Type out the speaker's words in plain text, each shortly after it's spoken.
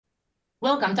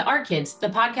Welcome to Art Kids, the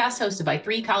podcast hosted by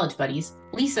three college buddies,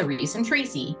 Lisa, Reese, and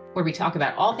Tracy, where we talk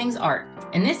about all things art.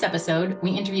 In this episode,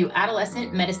 we interview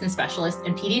adolescent medicine specialist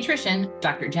and pediatrician,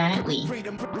 Dr. Janet Lee.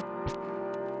 Freedom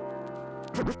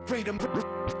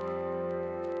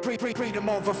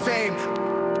over fame.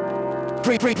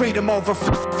 Freedom over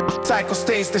cycle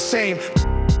stays the same.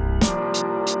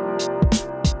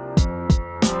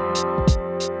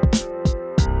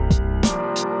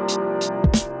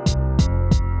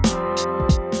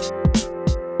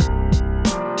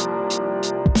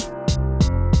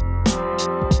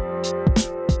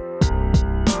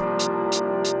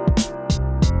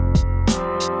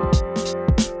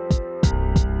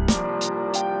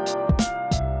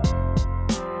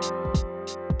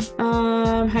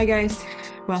 Hi guys,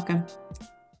 welcome.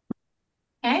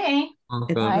 Hey.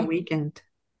 It's the weekend.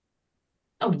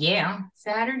 Oh yeah,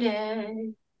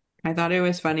 Saturday. I thought it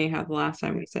was funny how the last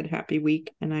time we said happy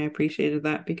week, and I appreciated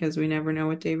that because we never know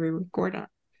what day we record on.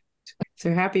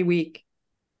 So happy week.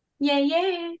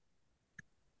 Yay.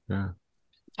 Yeah.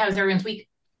 How was everyone's week?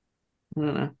 I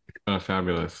don't know.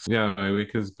 Fabulous. Yeah, my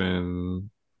week has been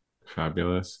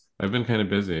fabulous. I've been kind of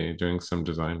busy doing some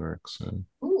design work, so.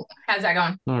 Ooh, how's that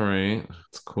going? All right,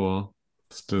 it's cool.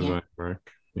 It's design work,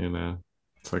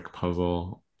 It's like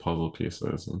puzzle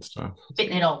pieces and stuff.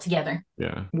 Fitting it all together.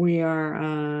 Yeah. We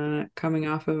are coming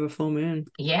off of a full moon.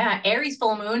 Yeah, Aries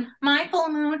full moon, my full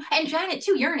moon, and Janet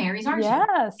too. You're an Aries, aren't you?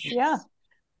 Yes, yeah.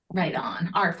 Right on,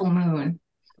 our full moon.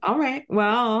 All right,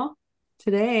 well,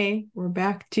 today we're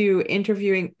back to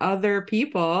interviewing other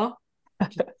people.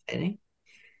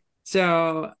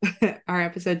 So our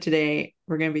episode today,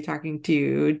 we're going to be talking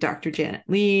to Dr. Janet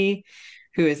Lee,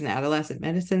 who is an adolescent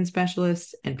medicine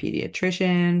specialist and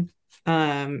pediatrician.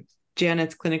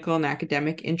 Janet's clinical and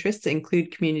academic interests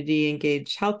include community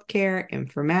engaged healthcare,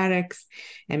 informatics,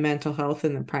 and mental health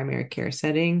in the primary care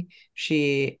setting.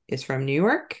 She is from New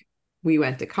York. We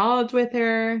went to college with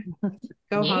her.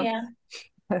 Go yeah.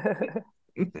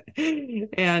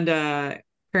 And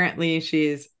currently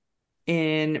she's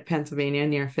in Pennsylvania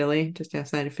near Philly, just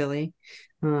outside of Philly.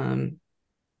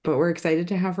 But we're excited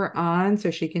to have her on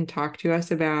so she can talk to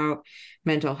us about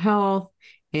mental health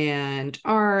and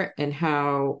art and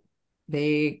how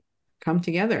they come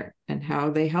together and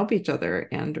how they help each other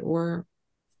and or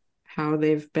how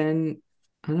they've been,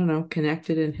 I don't know,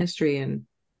 connected in history and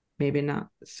maybe not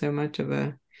so much of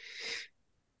a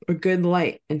good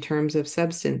light in terms of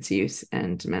substance use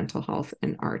and mental health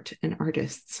and art and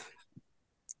artists.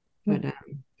 But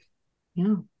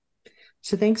yeah.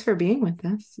 So thanks for being with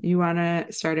us. You want to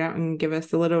start out and give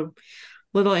us a little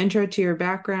intro to your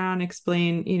background,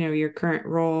 explain, your current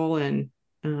role and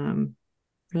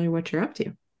really what you're up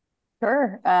to.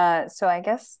 Sure. So I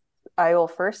guess I will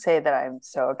first say that I'm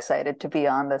so excited to be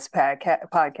on this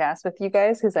podcast with you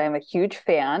guys because I'm a huge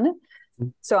fan.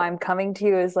 So I'm coming to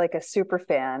you as like a super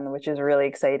fan, which is really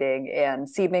exciting and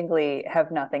seemingly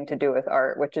have nothing to do with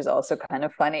art, which is also kind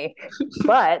of funny.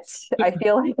 But I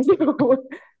feel like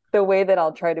the way that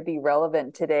I'll try to be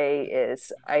relevant today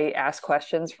is I ask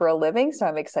questions for a living. So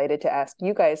I'm excited to ask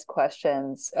you guys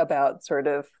questions about sort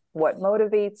of what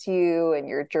motivates you and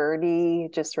your journey,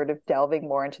 just sort of delving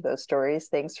more into those stories.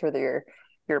 Thanks for your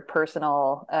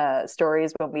personal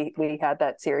stories when we had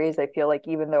that series. I feel like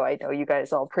even though I know you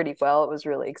guys all pretty well, it was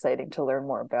really exciting to learn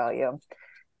more about you.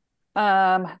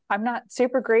 I'm not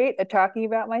super great at talking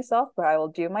about myself, but I will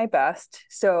do my best.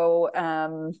 So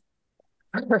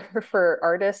for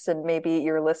artists and maybe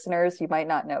your listeners, you might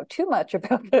not know too much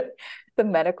about the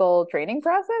medical training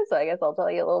process. So I guess I'll tell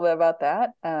you a little bit about that.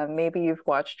 Maybe you've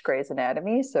watched Grey's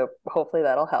Anatomy, so hopefully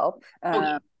that'll help.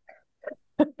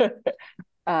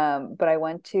 But I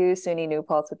went to SUNY New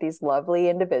Paltz with these lovely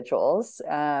individuals.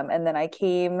 And then I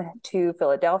came to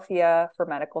Philadelphia for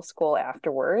medical school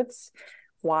afterwards.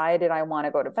 Why did I want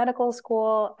to go to medical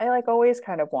school? I always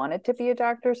kind of wanted to be a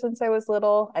doctor since I was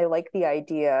little. I like the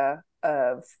idea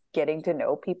of getting to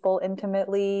know people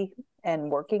intimately and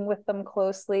working with them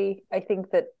closely. I think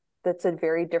that's a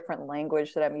very different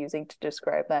language that I'm using to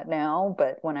describe that now.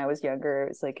 But when I was younger, it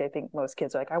was I think most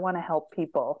kids are like, I want to help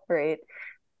people, right?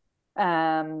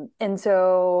 And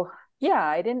so, yeah,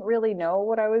 I didn't really know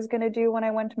what I was going to do when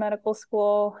I went to medical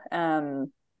school.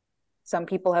 Some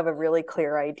people have a really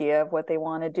clear idea of what they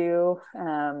want to do.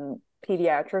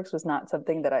 Pediatrics was not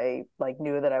something that I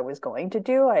knew that I was going to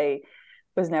do. I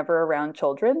was never around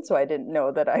children, so I didn't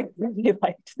know that I really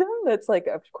liked them. That's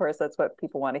of course, that's what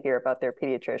people want to hear about their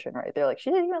pediatrician, right? They're like,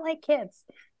 she didn't even like kids.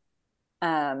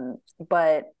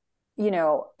 But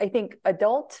I think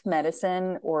adult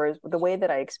medicine, or the way that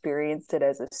I experienced it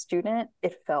as a student,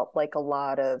 it felt like a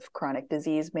lot of chronic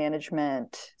disease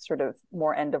management, sort of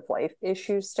more end of life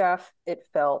issue stuff. It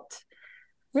felt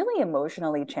really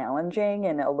emotionally challenging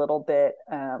and a little bit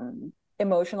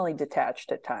emotionally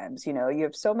detached at times. You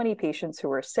have so many patients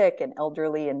who are sick and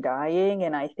elderly and dying.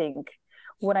 And I think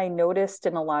what I noticed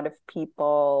in a lot of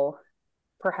people,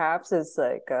 perhaps is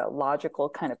like a logical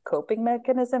kind of coping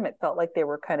mechanism, it felt like they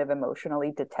were kind of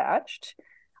emotionally detached.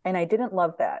 And I didn't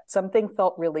love that. Something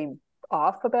felt really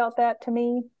off about that to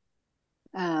me.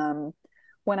 When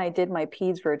I did my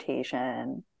peds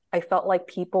rotation, I felt like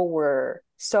people were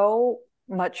so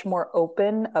much more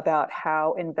open about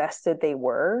how invested they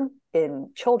were in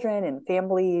children and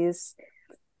families.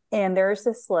 And there's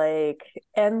this like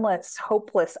endless,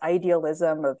 hopeless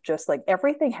idealism of just like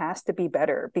everything has to be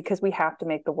better because we have to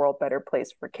make the world a better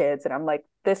place for kids. And I'm like,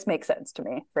 this makes sense to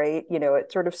me, right?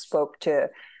 It sort of spoke to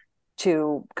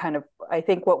kind of, I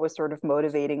think, what was sort of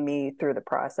motivating me through the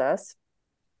process.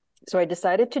 So I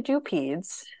decided to do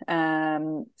peds.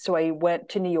 So I went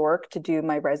to New York to do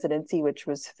my residency, which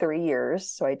was 3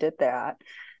 years. So I did that.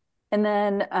 And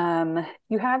then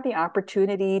you have the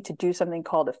opportunity to do something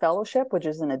called a fellowship, which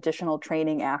is an additional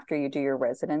training after you do your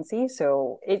residency.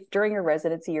 So during your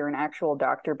residency, you're an actual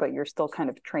doctor, but you're still kind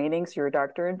of training. So you're a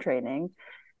doctor in training.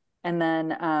 And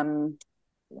then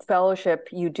fellowship,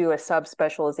 you do a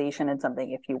subspecialization in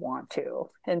something if you want to.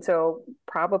 And so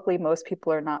probably most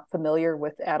people are not familiar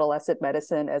with adolescent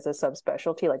medicine as a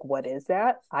subspecialty. Like, what is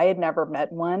that? I had never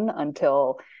met one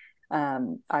until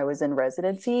I was in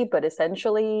residency, but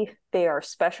essentially they are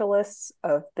specialists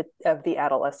of the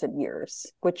adolescent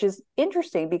years, which is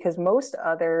interesting because most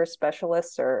other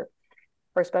specialists are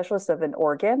specialists of an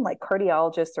organ, like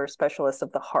cardiologists are specialists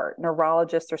of the heart,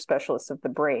 neurologists are specialists of the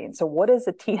brain. So what is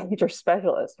a teenager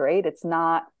specialist, right? It's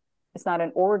not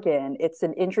an organ. It's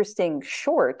an interesting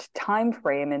short time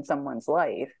frame in someone's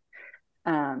life.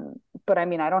 But I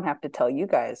mean, I don't have to tell you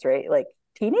guys, right? Like,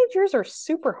 teenagers are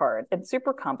super hard and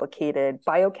super complicated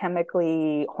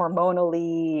biochemically,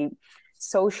 hormonally,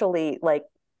 socially. Like,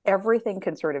 everything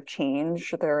can sort of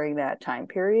change during that time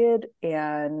period.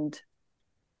 And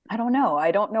I don't know.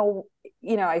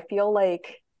 I feel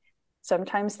like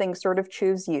sometimes things sort of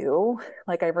choose you.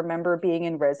 Like, I remember being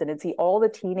in residency, all the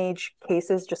teenage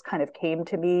cases just kind of came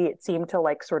to me. It seemed to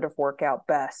like sort of work out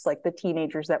best, like the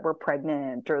teenagers that were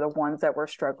pregnant or the ones that were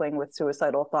struggling with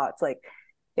suicidal thoughts. Like,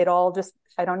 it all just,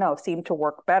 I don't know, seemed to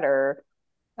work better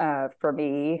for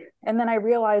me. And then I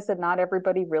realized that not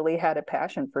everybody really had a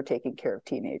passion for taking care of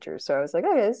teenagers. So I was like,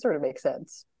 okay, this sort of makes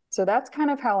sense. So that's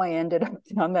kind of how I ended up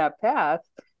on that path.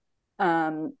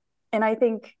 And I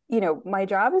think, my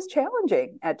job is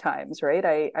challenging at times,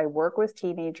 right? I work with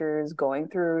teenagers going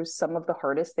through some of the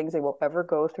hardest things they will ever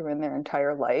go through in their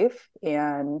entire life.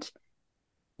 And,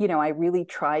 I really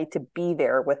try to be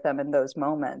there with them in those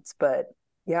moments. But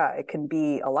yeah, it can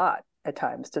be a lot at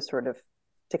times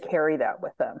to carry that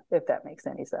with them, if that makes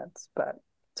any sense. But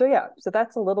so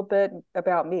that's a little bit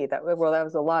about me. That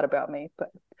was a lot about me, but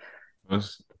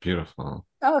That's beautiful.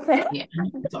 oh, thanks. Yeah,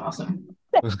 it's awesome.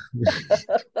 I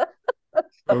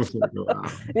was like, wow.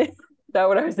 Not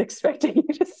what I was expecting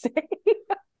you to say.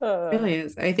 It really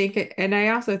is. I think, and I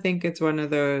also think it's one of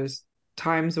those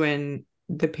times when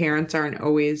the parents aren't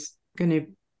always going to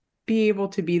be able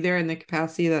to be there in the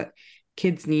capacity that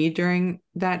kids need during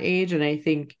that age. And I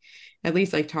think, at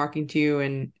least like talking to you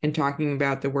and talking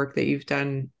about the work that you've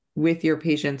done with your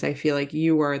patients, I feel like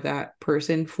you are that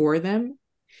person for them.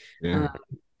 Yeah.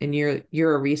 And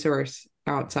you're a resource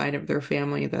outside of their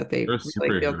family that they You're a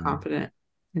really feel superhero. confident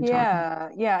in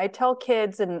talking. Yeah. I tell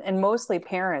kids and mostly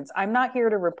parents, I'm not here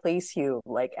to replace you.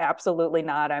 Like, absolutely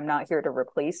not. I'm not here to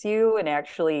replace you. And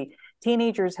actually,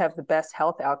 teenagers have the best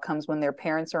health outcomes when their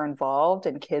parents are involved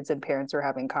and kids and parents are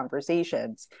having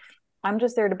conversations. I'm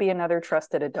just there to be another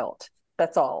trusted adult.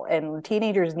 That's all. And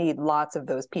teenagers need lots of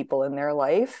those people in their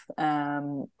life.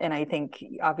 And I think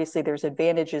obviously there's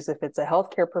advantages if it's a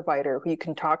healthcare provider who you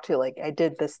can talk to, like, I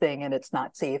did this thing and it's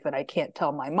not safe and I can't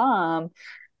tell my mom.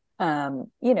 And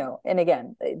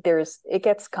again, it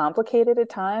gets complicated at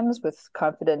times with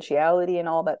confidentiality and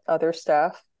all that other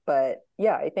stuff. But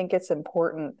yeah, I think it's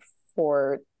important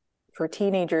for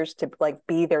teenagers to like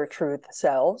be their truth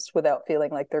selves without feeling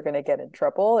like they're going to get in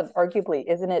trouble. And arguably,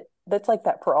 isn't it that's like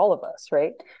that for all of us,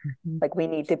 right? Mm-hmm. Like, we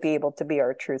need to be able to be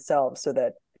our true selves so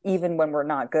that even when we're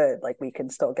not good, like, we can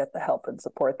still get the help and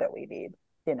support that we need.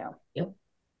 Yep.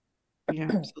 Yeah,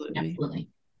 absolutely.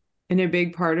 And a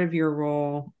big part of your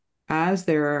role as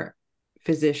their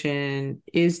physician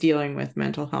is dealing with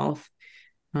mental health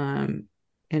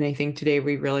I think today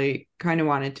we really kind of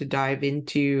wanted to dive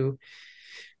into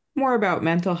more about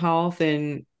mental health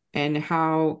and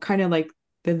how kind of like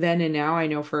the then and now. I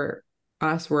know for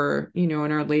us, we're, in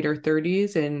our later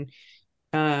 30s,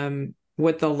 and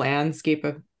what the landscape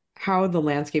of how the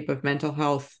landscape of mental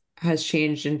health has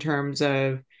changed in terms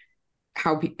of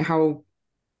how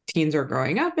teens are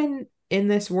growing up in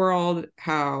this world,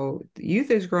 how the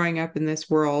youth is growing up in this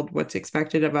world, what's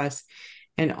expected of us,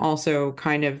 and also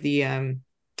kind of the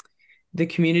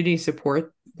community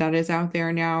support that is out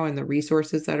there now, and the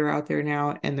resources that are out there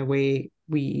now, and the way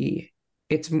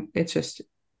it's just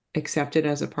accepted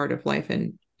as a part of life,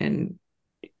 and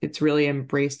it's really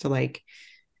embraced to like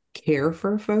care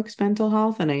for folks' mental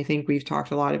health. And I think we've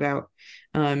talked a lot about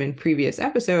in previous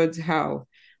episodes how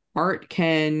art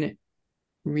can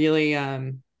really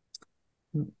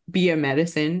be a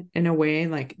medicine in a way,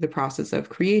 like the process of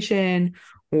creation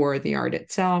or the art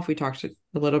itself. We talked a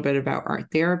little bit about art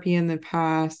therapy in the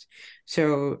past.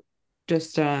 So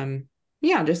just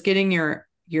just getting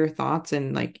your thoughts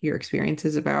and like your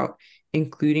experiences about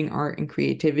including art and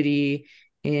creativity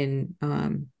in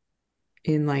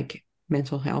like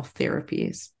mental health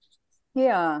therapies.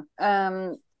 Yeah.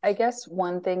 I guess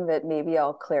one thing that maybe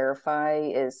I'll clarify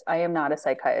is I am not a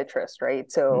psychiatrist, right?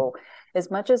 So as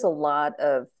much as a lot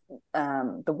of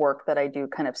the work that I do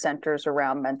kind of centers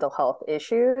around mental health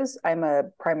issues, I'm a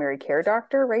primary care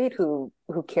doctor, right? Who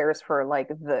cares for like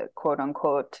the quote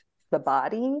unquote the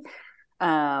body.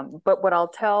 But what I'll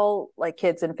tell like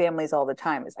kids and families all the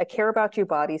time is I care about you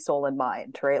body, soul, and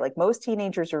mind, right? Like most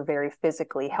teenagers are very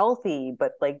physically healthy,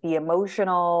 but like the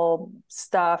emotional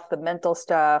stuff, the mental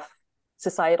stuff,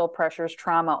 societal pressures,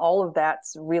 trauma, all of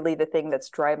that's really the thing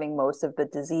that's driving most of the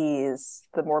disease,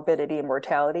 the morbidity and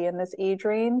mortality in this age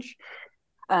range.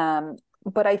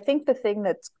 But I think the thing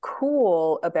that's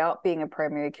cool about being a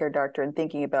primary care doctor and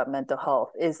thinking about mental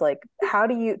health is like, how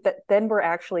do you, then we're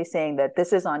actually saying that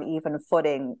this is on even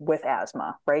footing with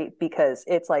asthma, right? Because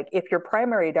it's like, if your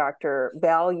primary doctor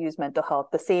values mental health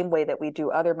the same way that we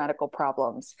do other medical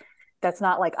problems, that's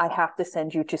not like I have to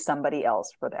send you to somebody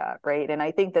else for that, right? And I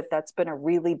think that that's been a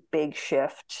really big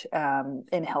shift in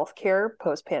healthcare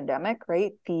post-pandemic,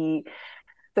 right?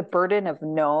 The burden of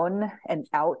known and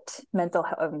out mental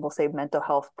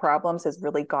health problems has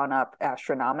really gone up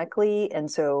astronomically.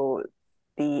 And so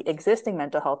the existing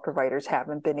mental health providers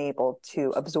haven't been able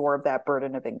to absorb that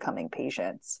burden of incoming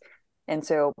patients. And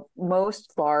so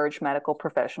most large medical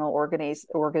professional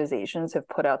organizations have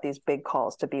put out these big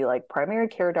calls to be like primary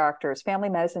care doctors, family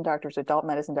medicine doctors, adult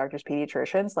medicine doctors,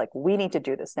 pediatricians, like we need to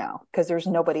do this now because there's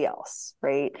nobody else,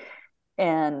 right?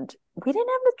 And we didn't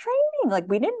have the training. Like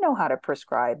we didn't know how to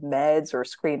prescribe meds or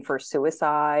screen for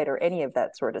suicide or any of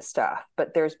that sort of stuff.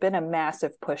 But there's been a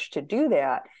massive push to do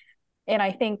that. And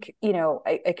I think,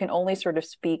 I can only sort of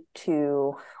speak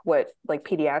to what like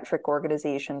pediatric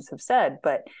organizations have said,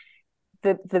 but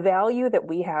the value that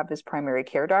we have as primary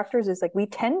care doctors is like we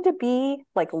tend to be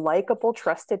like likable,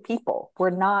 trusted people. We're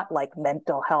not like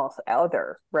mental health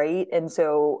other, right? And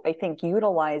so I think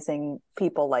utilizing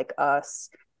people like us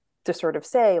to sort of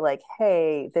say like,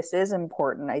 hey, this is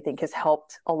important, I think has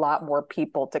helped a lot more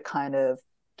people to kind of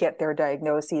get their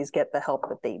diagnoses, get the help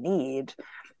that they need.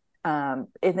 And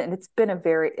it's been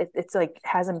it's like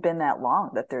hasn't been that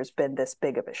long that there's been this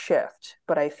big of a shift,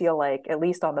 but I feel like at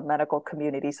least on the medical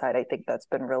community side, I think that's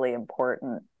been really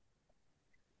important.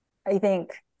 I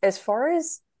think as far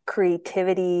as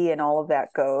creativity and all of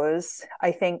that goes,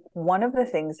 I think one of the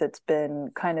things that's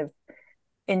been kind of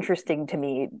interesting to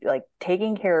me, like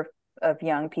taking care of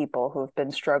young people who've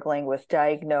been struggling with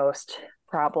diagnosed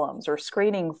problems or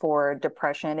screening for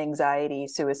depression, anxiety,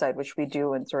 suicide, which we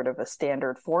do in sort of a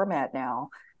standard format now.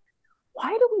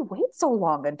 Why do we wait so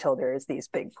long until there's these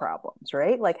big problems,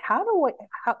 right? Like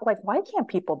why can't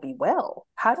people be well?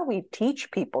 How do we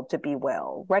teach people to be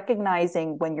well?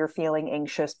 Recognizing when you're feeling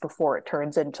anxious before it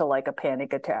turns into like a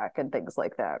panic attack and things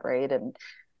like that, right? And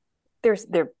there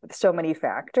are so many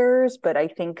factors, but I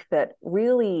think that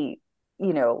really,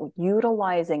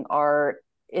 utilizing art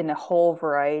in a whole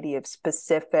variety of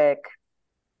specific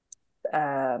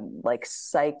like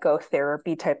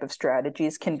psychotherapy type of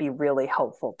strategies can be really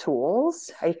helpful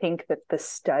tools. I think that the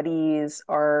studies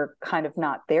are kind of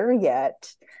not there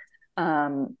yet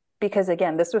because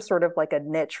again, this was sort of like a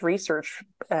niche research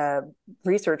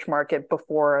market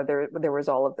before there was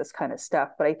all of this kind of stuff.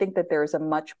 But I think that there's a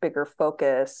much bigger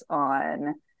focus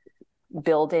on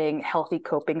building healthy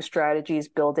coping strategies,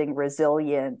 building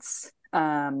resilience,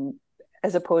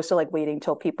 as opposed to like waiting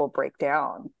till people break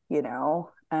down,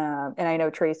 and I know,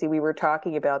 Tracy, we were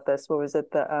talking about this. What was it?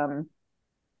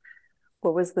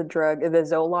 What was the drug? The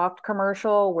Zoloft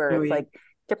commercial where it's like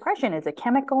depression is a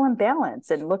chemical imbalance.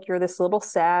 And look, you're this little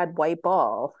sad white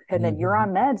ball. And then you're on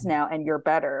meds now and you're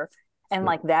better. And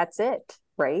like, that's it.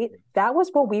 Right. That was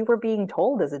what we were being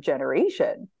told as a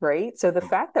generation. Right. So the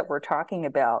fact that we're talking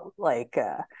about like,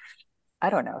 I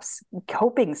don't know,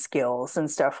 coping skills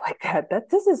and stuff like that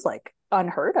this is like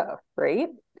unheard of. Right.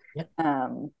 Yep.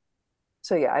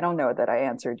 So yeah, I don't know that I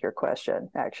answered your question,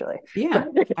 actually. Yeah.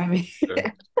 I mean,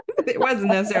 it wasn't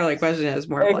necessarily a question. It was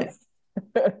more of like,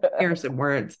 here are some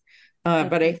words.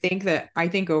 But I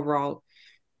think overall,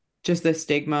 just the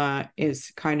stigma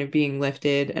is kind of being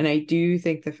lifted. And I do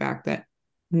think the fact that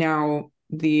now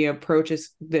the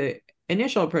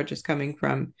initial approach is coming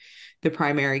from the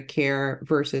primary care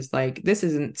versus like, this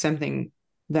isn't something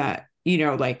that,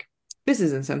 like, this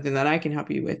isn't something that I can help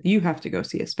you with. You have to go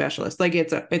see a specialist. Like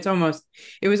it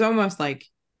was almost like,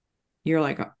 you're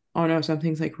like, oh no,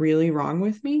 something's like really wrong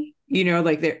with me.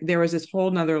 Like there was this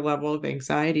whole nother level of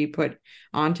anxiety put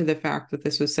onto the fact that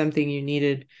this was something you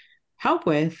needed help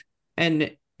with.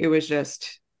 And it was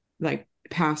just like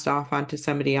passed off onto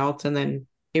somebody else. And then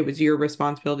it was your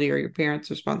responsibility or your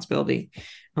parents' responsibility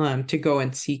to go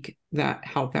and seek that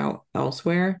help out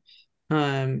elsewhere.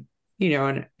 And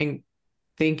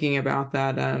thinking about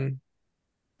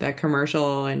that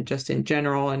commercial and just in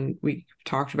general, and we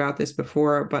talked about this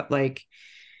before, but like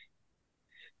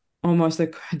almost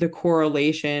the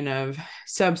correlation of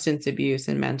substance abuse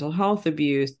and mental health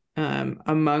abuse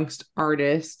amongst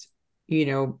artists,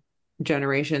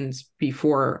 generations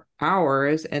before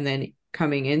ours, and then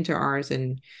coming into ours,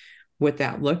 and what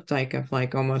that looked like of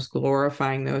like almost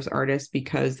glorifying those artists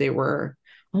because they were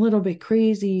a little bit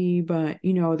crazy, but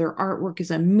their artwork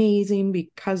is amazing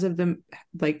because of them,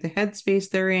 like the headspace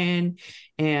they're in,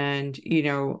 and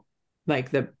like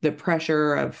the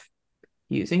pressure of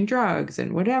using drugs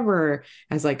and whatever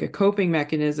as like a coping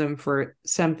mechanism for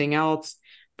something else.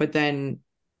 But then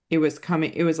it was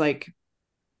like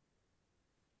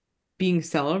being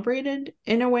celebrated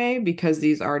in a way because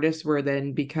these artists were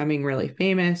then becoming really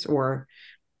famous or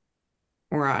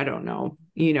I don't know,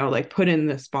 like put in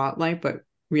the spotlight, but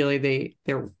really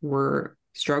there were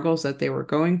struggles that they were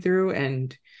going through.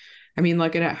 And I mean,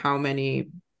 looking at how many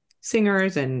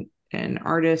singers and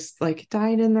artists like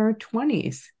died in their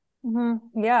 20s.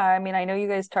 Mm-hmm. Yeah, I mean, I know you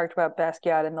guys talked about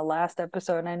Basquiat in the last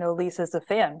episode, and I know Lisa's a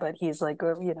fan, but he's like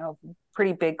a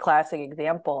pretty big classic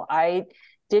example. I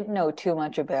didn't know too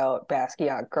much about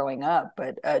Basquiat growing up,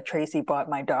 but Tracy bought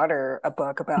my daughter a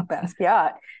book about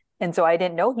Basquiat. And so I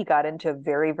didn't know he got into a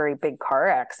very, very big car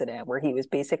accident where he was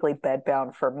basically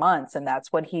bedbound for months. And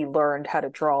that's when he learned how to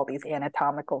draw all these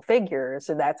anatomical figures.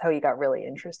 And that's how he got really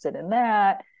interested in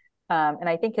that. And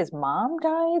I think his mom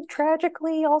died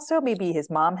tragically also. Maybe his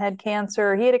mom had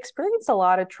cancer. He had experienced a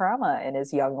lot of trauma in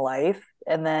his young life.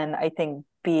 And then I think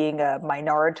being a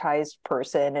minoritized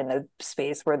person in a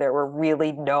space where there were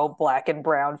really no Black and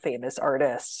brown famous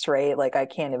artists, right? Like I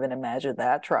can't even imagine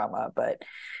that trauma. But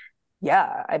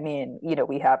yeah, I mean,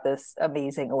 we have this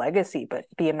amazing legacy, but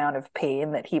the amount of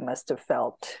pain that he must have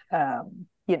felt, and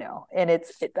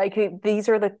it's like, these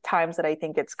are the times that I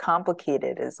think it's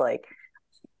complicated, is like,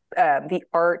 the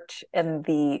art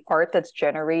that's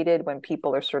generated when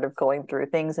people are sort of going through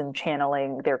things and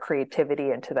channeling their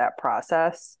creativity into that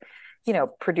process,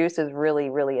 produces really,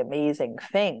 really amazing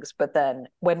things. But then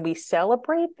when we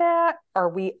celebrate that, are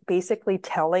we basically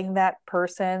telling that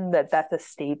person that that's a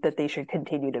state that they should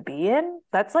continue to be in?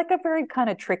 That's like a very kind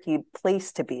of tricky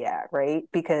place to be at, right?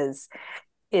 Because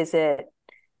is it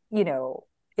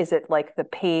like the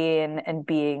pain and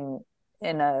being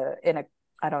in a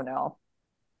I don't know,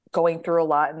 going through a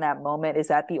lot in that moment, is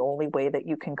that the only way that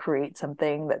you can create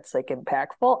something that's like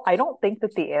impactful? I don't think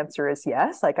that the answer is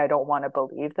yes. Like, I don't want to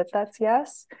believe that that's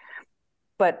yes.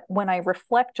 But when I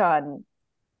reflect on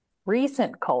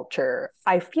recent culture,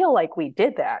 I feel like we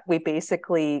did that. We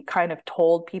basically kind of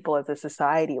told people as a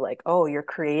society, like, oh, you're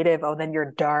creative, oh, then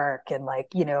you're dark, and like,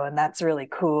 and that's really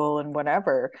cool and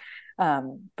whatever.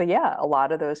 But yeah, a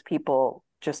lot of those people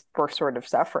just were sort of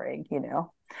suffering,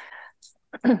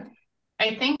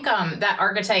 I think that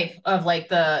archetype of like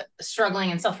the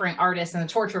struggling and suffering artist and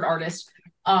the tortured artist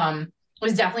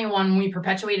was definitely one we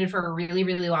perpetuated for a really,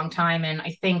 really long time. And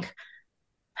I think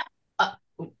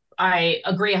I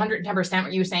agree 110%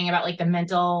 what you were saying about like the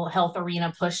mental health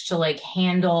arena push to like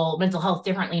handle mental health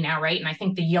differently now, right? And I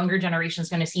think the younger generation is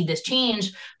going to see this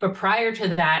change. But prior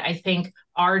to that, I think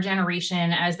our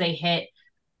generation, as they hit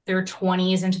their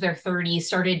 20s into their 30s,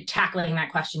 started tackling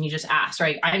that question you just asked,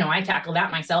 right? I know I tackled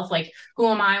that myself. Like, who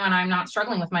am I when I'm not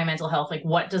struggling with my mental health? Like,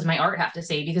 what does my art have to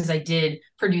say? Because I did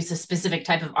produce a specific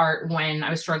type of art when I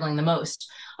was struggling the most.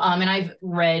 And I've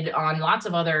read on lots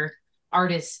of other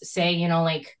artists say, you know,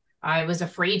 like, I was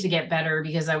afraid to get better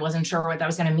because I wasn't sure what that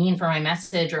was going to mean for my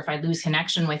message or if I'd lose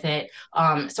connection with it.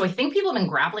 So I think people have been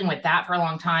grappling with that for a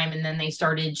long time. And then you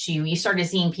started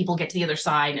seeing people get to the other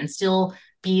side and still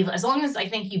be, as long as I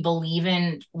think you believe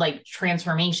in like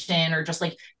transformation or just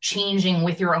like changing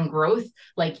with your own growth,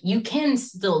 like you can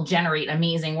still generate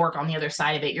amazing work on the other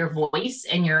side of it. Your voice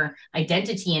and your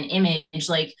identity and image,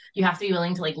 like you have to be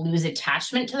willing to like lose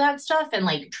attachment to that stuff and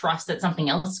like trust that something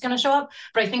else is going to show up.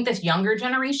 But I think this younger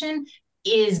generation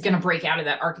is going to break out of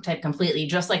that archetype completely.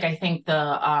 Just like I think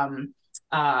the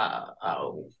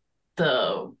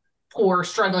poor,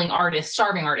 struggling artists,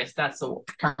 starving artists, that's the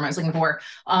term I was looking for.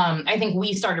 I think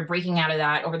we started breaking out of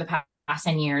that over the past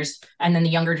 10 years. And then the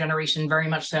younger generation, very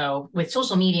much so, with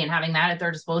social media and having that at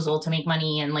their disposal to make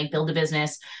money and like build a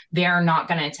business, they're not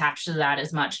going to attach to that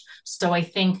as much. So I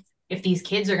think if these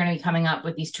kids are going to be coming up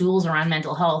with these tools around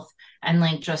mental health and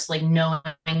like just like knowing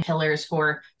pillars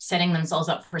for setting themselves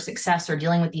up for success or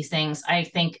dealing with these things, I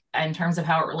think in terms of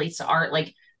how it relates to art,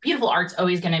 like beautiful art's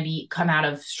always going to come out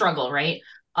of struggle, right?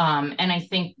 And I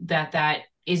think that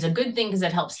is a good thing because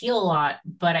it helps heal a lot.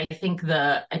 But I think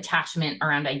the attachment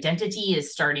around identity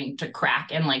is starting to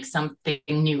crack and like something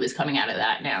new is coming out of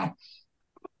that now.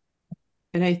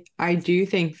 And I do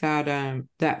think that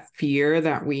that fear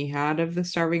that we had of the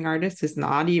starving artist is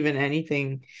not even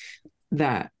anything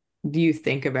that you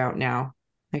think about now.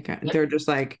 Like they're just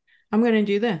like, I'm going to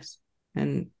do this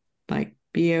and like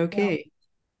be okay.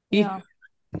 Yeah.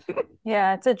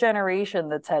 Yeah, it's a generation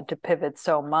that's had to pivot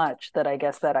so much that I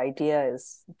guess that idea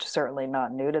is certainly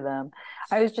not new to them.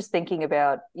 I was just thinking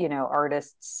about, you know,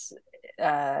 artists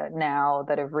now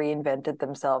that have reinvented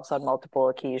themselves on multiple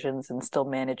occasions and still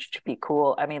managed to be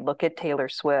cool. I mean, look at Taylor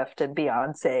Swift and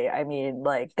Beyonce. I mean,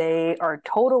 like they are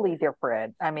totally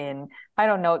different. I mean, I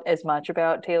don't know as much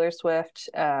about Taylor Swift,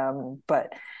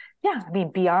 but yeah, I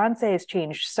mean, Beyonce has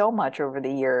changed so much over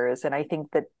the years. And I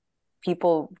think that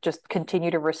people just continue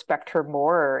to respect her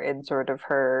more in sort of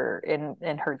her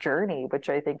in her journey, which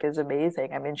I think is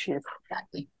amazing. I mean, she's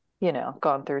you know,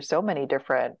 gone through so many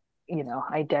different, you know,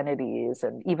 identities,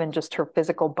 and even just her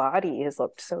physical body has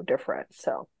looked so different.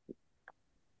 So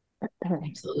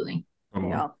absolutely.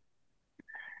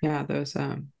 Yeah, those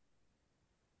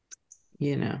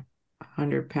you know,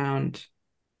 100-pound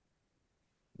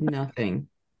nothing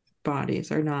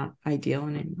bodies are not ideal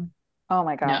anymore. Oh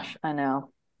my gosh, no. I know.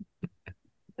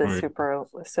 The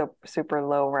right. super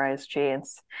low rise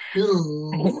jeans.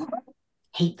 Ooh,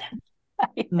 hate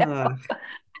them.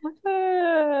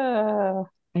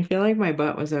 I feel like my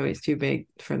butt was always too big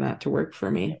for that to work for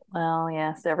me. Well,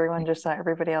 yes, everyone just saw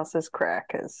everybody else's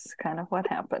crack is kind of what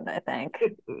happened, I think.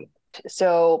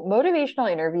 So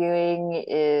motivational interviewing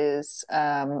is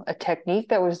a technique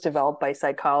that was developed by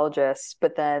psychologists,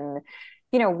 but then,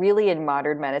 you know, really in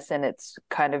modern medicine, it's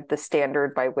kind of the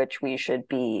standard by which we should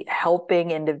be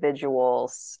helping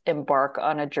individuals embark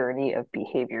on a journey of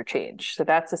behavior change. So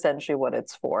that's essentially what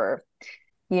it's for.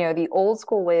 You know, the old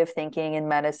school way of thinking in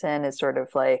medicine is sort of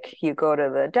like you go to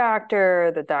the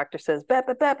doctor says, bah,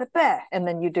 bah, bah, bah, bah, and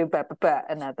then you do bah, bah, bah,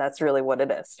 and that's really what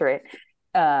it is, right?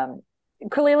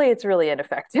 Clearly, it's really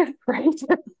ineffective, right?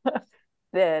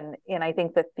 And I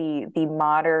think that the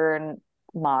modern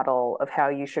model of how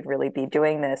you should really be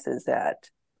doing this is that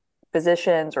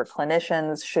physicians or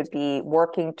clinicians should be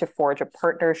working to forge a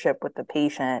partnership with the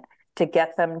patient to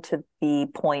get them to the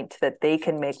point that they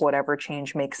can make whatever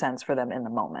change makes sense for them in the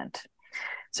moment.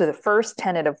 So the first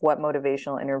tenet of what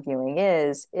motivational interviewing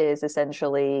is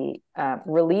essentially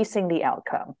releasing the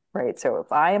outcome, right? So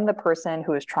if I am the person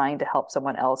who is trying to help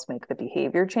someone else make the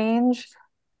behavior change,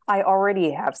 I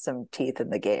already have some teeth in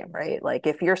the game, right? Like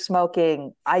if you're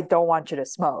smoking, I don't want you to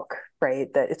smoke,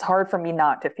 right? That it's hard for me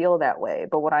not to feel that way.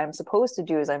 But what I'm supposed to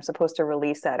do is I'm supposed to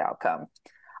release that outcome.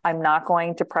 I'm not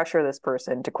going to pressure this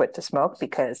person to quit to smoke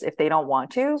because if they don't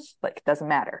want to, like, it doesn't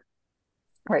matter,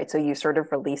 right? So you sort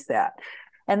of release that.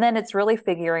 And then it's really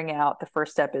figuring out, the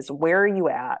first step is where are you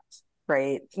at,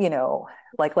 right? You know,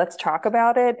 like, let's talk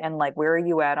about it. And like, where are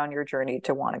you at on your journey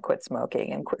to want to quit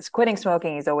smoking? And quitting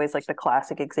smoking is always like the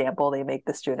classic example they make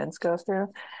the students go through.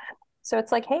 So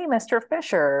it's like, hey, Mr.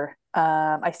 Fisher,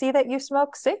 I see that you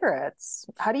smoke cigarettes.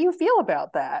 How do you feel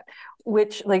about that?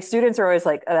 Which, like, students are always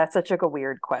like, oh, that's such like a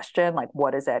weird question. Like,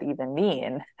 what does that even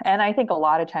mean? And I think a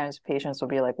lot of times patients will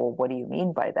be like, well, what do you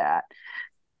mean by that?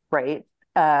 Right.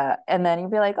 And then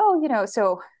you'd be like, oh, you know,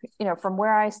 so, you know, from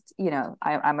where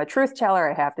I'm a truth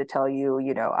teller, I have to tell you,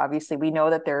 you know, obviously we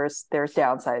know that there's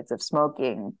downsides of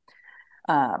smoking.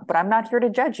 But I'm not here to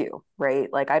judge you,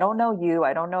 right? Like, I don't know you.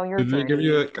 I don't know your Did they give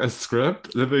you journey. like a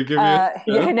script? Did they give you a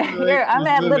Yeah, script? Like, I'm this is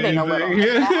ad libbing a little.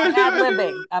 I'm ad libbing.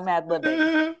 amazing. I'm ad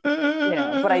libbing.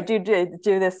 But I do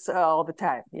this all the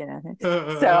time.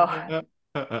 So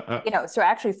so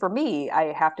actually for me,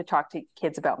 I have to talk to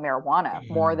kids about marijuana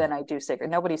more than I do cigarette.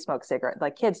 Nobody smokes cigarettes.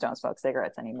 Like, kids don't smoke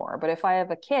cigarettes anymore. But if I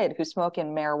have a kid who's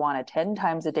smoking marijuana 10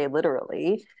 times a day,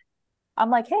 literally, I'm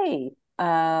like, hey,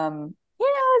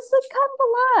 it's like kind of a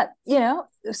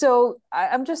lot. So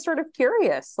I'm just sort of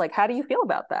curious, like, how do you feel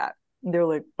about that? And they're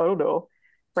like, I don't know.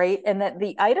 Right. And that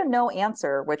the I don't know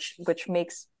answer, which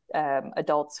makes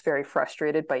adults very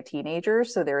frustrated by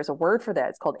teenagers. So there is a word for that.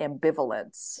 It's called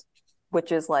ambivalence,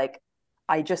 which is like,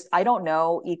 I don't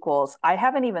know equals I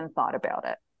haven't even thought about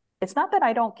it. It's not that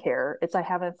I don't care. It's I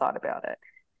haven't thought about it.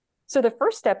 So the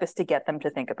first step is to get them to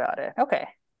think about it. Okay.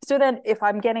 So then if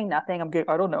I'm getting nothing,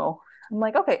 I don't know. I'm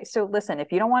like, okay, so listen,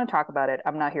 if you don't want to talk about it,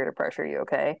 I'm not here to pressure you.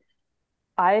 Okay.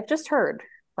 I've just heard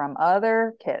from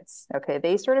other kids. Okay.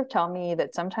 They sort of tell me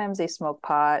that sometimes they smoke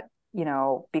pot,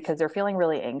 because they're feeling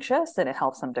really anxious and it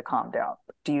helps them to calm down.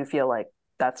 Do you feel like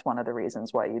that's one of the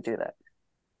reasons why you do that?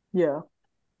 Yeah. I'm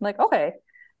like, okay.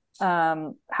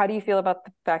 How do you feel about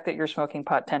the fact that you're smoking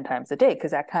pot 10 times a day?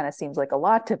 Because that kind of seems like a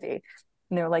lot to me.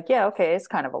 And they're like, yeah, okay, it's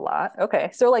kind of a lot.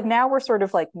 Okay. So like now we're sort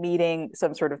of like meeting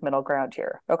some sort of middle ground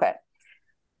here. Okay.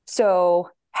 So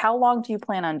how long do you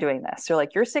plan on doing this? So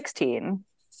like, you're 16.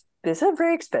 This is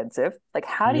very expensive. Like,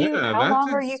 how that's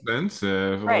long are you?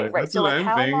 expensive. Right, Like, right. that's So what like,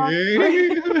 I'm how long?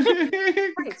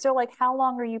 thinking. Right. So like, how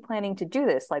long are you planning to do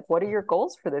this? Like, what are your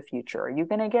goals for the future? Are you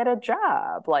going to get a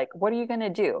job? Like, what are you going to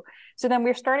do? So then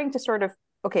we're starting to sort of,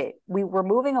 okay, we're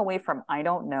moving away from I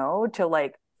don't know to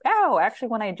like, oh, actually,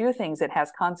 when I do things, it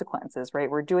has consequences, right?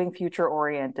 We're doing future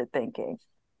oriented thinking.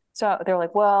 So they're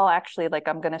like, well, actually, like,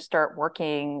 I'm going to start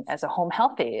working as a home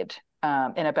health aide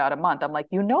in about a month. I'm like,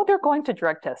 they're going to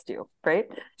drug test you, right?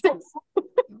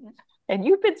 And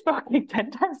you've been smoking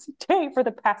 10 times a day for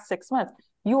the past 6 months.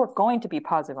 You are going to be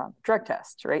positive on the drug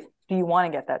test, right? Do you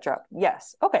want to get that job?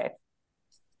 Yes. Okay.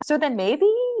 So then maybe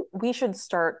we should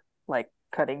start like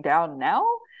cutting down now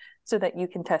so that you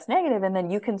can test negative, and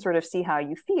then you can sort of see how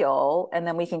you feel, and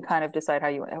then we can kind of decide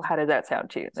how does that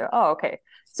sound to you? So, oh, okay.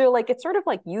 So like, it's sort of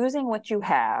like using what you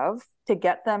have to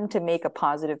get them to make a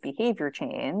positive behavior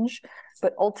change,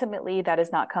 but ultimately that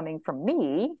is not coming from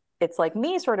me. It's like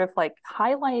me sort of like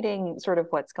highlighting sort of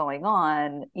what's going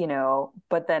on,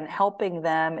 but then helping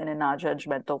them in a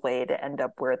non-judgmental way to end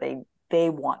up where they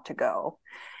want to go.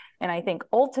 And I think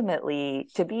ultimately,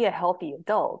 to be a healthy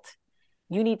adult,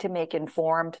 you need to make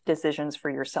informed decisions for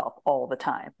yourself all the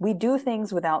time. We do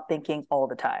things without thinking all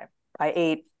the time. I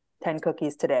ate 10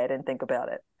 cookies today. I didn't think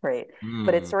about it, right?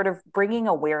 But it's sort of bringing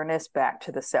awareness back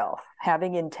to the self,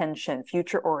 having intention,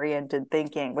 future-oriented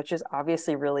thinking, which is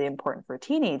obviously really important for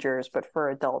teenagers, but for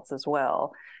adults as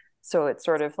well. So it's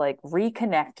sort of like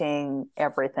reconnecting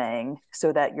everything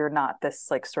so that you're not this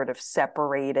like sort of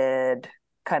separated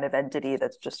kind of entity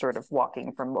that's just sort of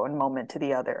walking from one moment to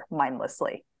the other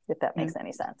mindlessly, if that makes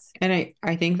any sense. And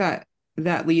I think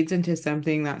that leads into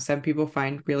something that some people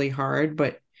find really hard,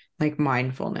 but like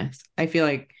mindfulness. I feel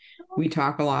like we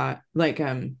talk a lot, like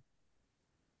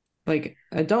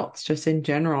adults just in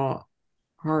general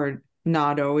are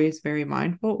not always very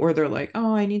mindful, or they're like,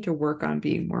 oh, I need to work on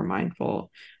being more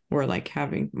mindful, or like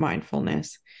having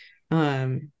mindfulness.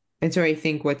 And so I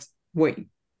think what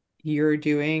you're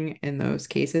doing in those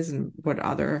cases, and what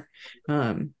other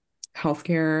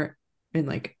healthcare and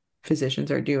like physicians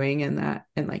are doing in that,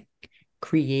 and like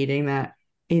creating that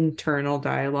internal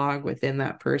dialogue within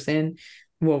that person,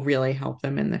 will really help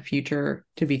them in the future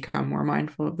to become more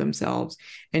mindful of themselves,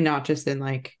 and not just in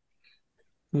like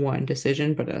one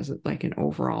decision, but as like an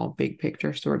overall big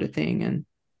picture sort of thing, and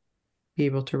be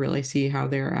able to really see how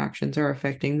their actions are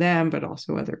affecting them, but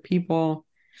also other people.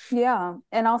 Yeah.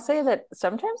 And I'll say that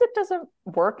sometimes it doesn't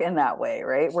work in that way,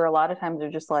 right? Where a lot of times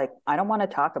they're just like, I don't want to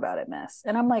talk about it, miss.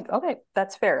 And I'm like, okay,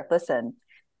 that's fair. Listen,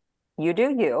 you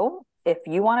do you. If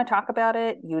you want to talk about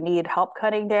it, you need help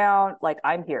cutting down, like,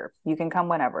 I'm here. You can come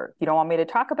whenever. You don't want me to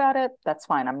talk about it, that's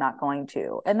fine. I'm not going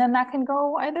to. And then that can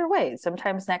go either way.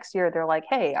 Sometimes next year they're like,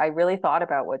 hey, I really thought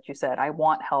about what you said. I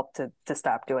want help to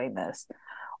stop doing this.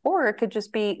 Or it could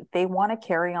just be they want to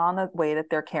carry on the way that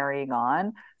they're carrying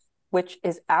on, which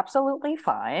is absolutely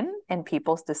fine in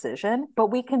people's decision, but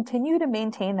we continue to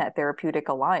maintain that therapeutic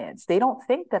alliance. They don't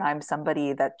think that I'm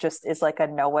somebody that just is like a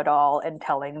know-it-all and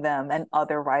telling them and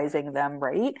otherizing them,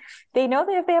 right? They know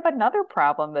that if they have another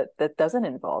problem that doesn't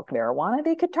involve marijuana,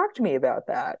 they could talk to me about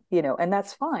that, and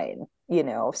that's fine,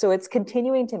 So it's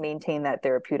continuing to maintain that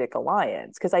therapeutic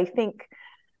alliance, because I think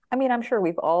I mean, I'm sure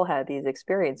we've all had these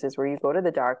experiences where you go to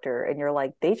the doctor and you're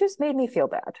like, they just made me feel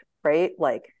bad, right?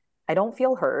 Like, I don't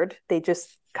feel heard. They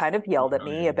just kind of yelled at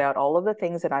me about all of the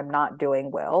things that I'm not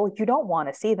doing well. You don't want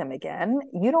to see them again.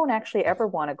 You don't actually ever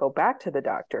want to go back to the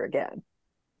doctor again.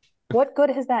 What good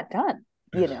has that done?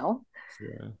 You know?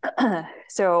 Yeah.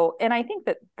 So, and I think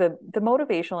that the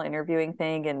motivational interviewing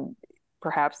thing, and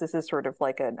perhaps this is sort of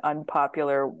like an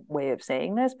unpopular way of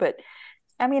saying this, but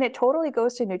I mean, it totally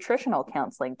goes to nutritional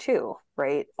counseling too,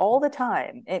 right? All the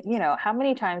time. You know, how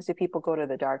many times do people go to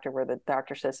the doctor where the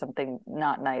doctor says something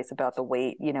not nice about the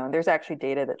weight? You know, and there's actually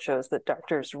data that shows that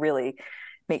doctors really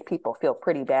make people feel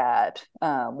pretty bad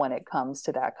when it comes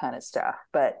to that kind of stuff.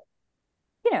 But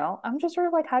you know, I'm just sort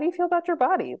of like, how do you feel about your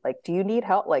body? Like, do you need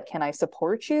help? Like, can I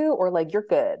support you? Or like, you're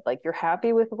good, like, you're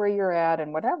happy with where you're at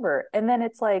and whatever. And then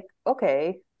it's like,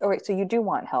 okay, all right, so you do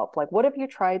want help. Like, what have you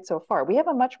tried so far? We have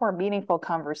a much more meaningful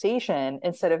conversation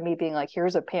instead of me being like,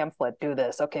 here's a pamphlet, do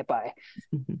this. Okay, bye.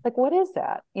 Like, what is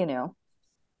that? You know?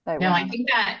 I think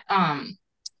that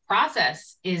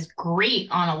process is great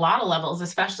on a lot of levels,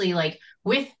 especially like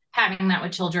with having that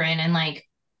with children and like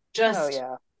just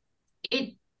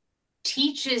it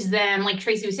teaches them, like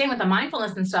Tracy was saying with the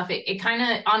mindfulness and stuff, it kind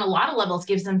of on a lot of levels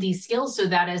gives them these skills so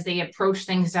that as they approach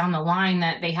things down the line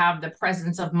that they have the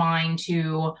presence of mind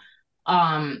to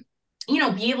you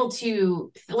know, be able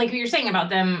to, like what you're saying about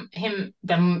them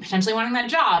potentially wanting that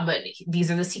job, but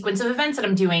these are the sequence of events that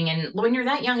I'm doing. And when you're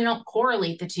that young, you don't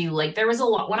correlate the two. Like there was a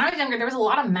lot, when I was younger, there was a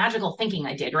lot of magical thinking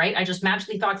I did, right? I just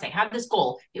magically thought, I had this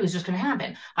goal, it was just going to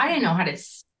happen. I didn't know how to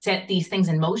set these things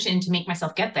in motion to make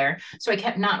myself get there. So I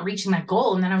kept not reaching that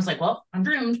goal. And then I was like, well, I'm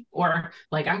doomed, or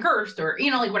like I'm cursed, or,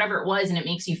 you know, like whatever it was. And it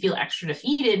makes you feel extra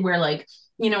defeated, where like,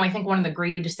 you know, I think one of the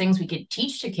greatest things we could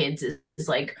teach to kids is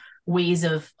like ways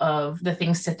of the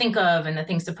things to think of and the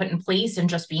things to put in place, and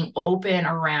just being open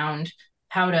around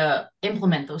how to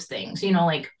implement those things, you know,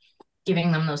 like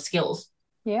giving them those skills.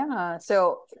 Yeah.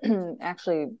 So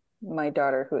actually, my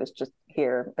daughter, who was just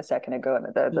here a second ago,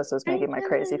 and this was making my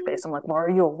crazy face. I'm like, "Well, are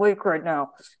you awake right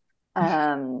now?"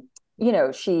 You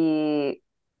know, she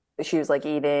was like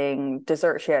eating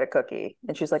dessert. She had a cookie,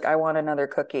 and she's like, "I want another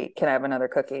cookie. Can I have another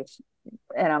cookie?"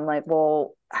 And I'm like,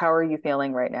 "Well, how are you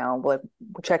feeling right now? Like,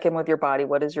 check in with your body.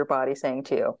 What is your body saying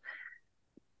to you?"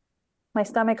 "My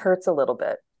stomach hurts a little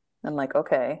bit." I'm like,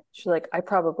 "Okay." She's like, "I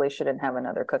probably shouldn't have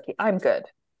another cookie. I'm good."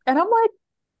 And I'm like,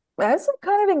 that's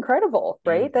kind of incredible,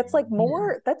 right? That's like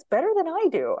that's better than I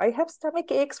do. I have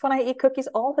stomach aches when I eat cookies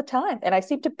all the time, and I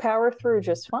seem to power through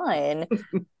just fine.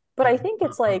 But I think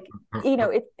it's like, you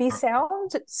know, these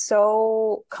sound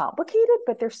so complicated,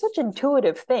 but they're such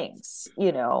intuitive things,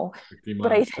 you know.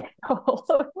 But I think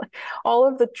all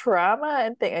of the trauma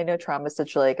and thing, I know trauma is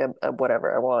such like a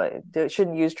whatever. Well, I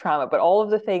shouldn't use trauma, but all of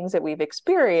the things that we've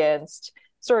experienced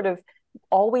sort of,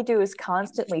 all we do is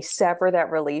constantly sever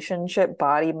that relationship,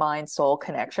 body, mind, soul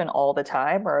connection all the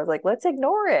time, or like, let's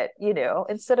ignore it, you know,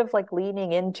 instead of like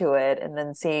leaning into it and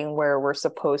then seeing where we're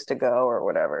supposed to go or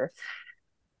whatever.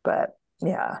 But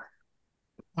yeah.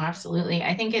 Absolutely.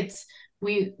 I think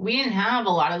we didn't have a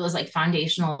lot of those like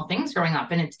foundational things growing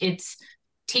up, and it's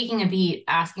taking a beat,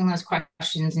 asking those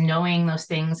questions, knowing those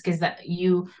things, because that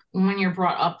when you're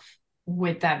brought up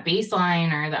with that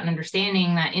baseline or that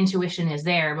understanding, that intuition is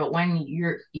there. But when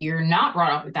you're not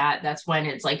brought up with that, that's when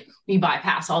it's like we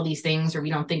bypass all these things, or we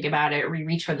don't think about it, or we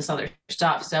reach for this other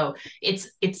stuff. So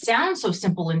it sounds so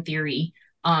simple in theory.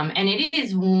 And it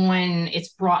is when it's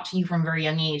brought to you from a very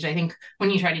young age. I think when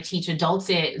you try to teach adults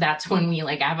that's when we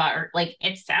like have like,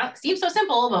 seems so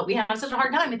simple, but we have such a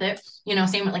hard time with it. You know,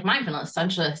 same with like mindfulness,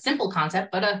 such a simple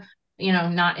concept, but you know,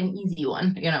 not an easy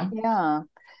one, you know? Yeah.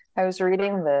 I was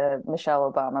reading the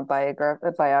Michelle Obama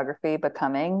biography,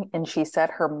 Becoming, and she said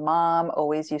her mom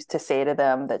always used to say to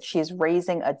them that she's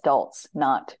raising adults,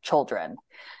 not children.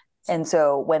 And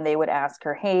so when they would ask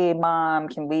her, "Hey, mom,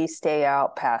 can we stay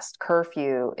out past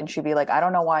curfew?" And she'd be like, "I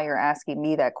don't know why you're asking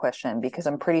me that question, because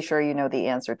I'm pretty sure you know the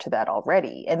answer to that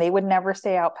already." And they would never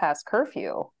stay out past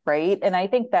curfew, right? And I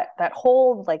think that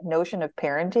whole like notion of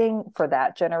parenting for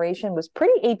that generation was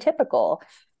pretty atypical,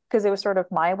 because it was sort of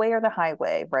my way or the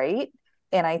highway, right?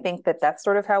 And I think that that's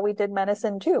sort of how we did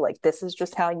medicine too. Like, this is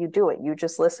just how you do it. You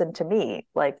just listen to me.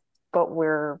 Like, but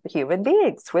we're human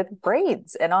beings with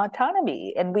brains and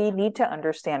autonomy, and we need to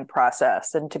understand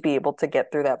process and to be able to get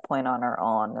through that point on our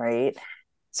own, right?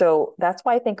 So that's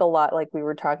why I think a lot, like we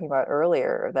were talking about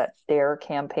earlier, that DARE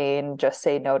campaign, Just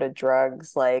Say No to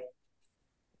Drugs, like,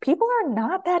 people are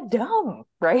not that dumb,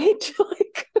 right?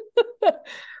 Like,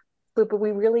 but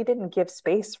we really didn't give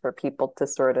space for people to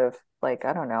sort of like,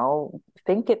 I don't know,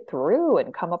 think it through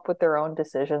and come up with their own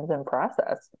decisions and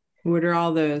process. What are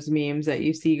all those memes that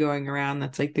you see going around?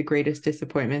 That's like the greatest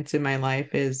disappointments in my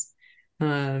life is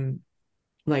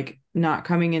like not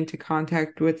coming into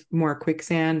contact with more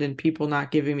quicksand and people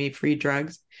not giving me free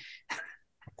drugs.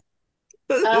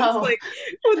 Oh,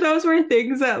 Those were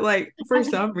things that like for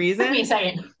some reason give me a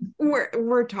second.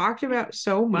 We're talked about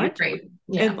so much. Great.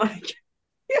 Yeah. And like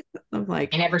I'm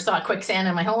like, I never saw quicksand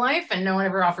in my whole life, and no one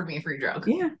ever offered me a free drug.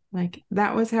 yeah, like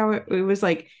that was how it was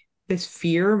like this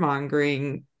fear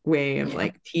mongering way of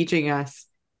like teaching us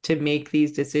to make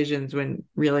these decisions when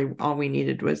really all we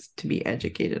needed was to be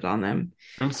educated on them.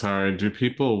 I'm sorry, do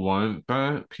people want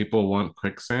that? People want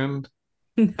quicksand?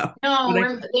 No,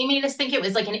 they made us think it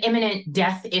was like an imminent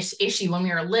death issue when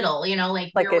we were little, you know,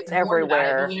 like it's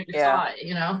everywhere. We never saw it,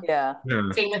 you know? Yeah.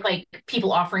 Same with like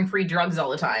people offering free drugs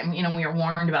all the time. You know, we were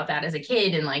warned about that as a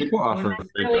kid, and like people offer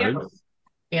free drugs.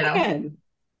 You know,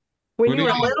 when you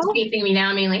were little, facing me now,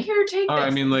 I mean, like, here, take this.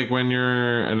 I mean, like when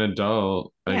you're an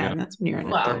adult. Yeah, that's when you're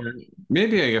an adult.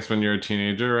 Maybe I guess when you're a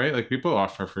teenager, right? Like people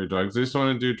offer free drugs. They just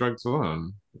want to do drugs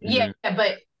alone. Yeah,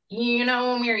 but you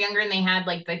know, when we were younger and they had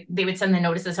like they would send the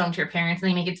notices home to your parents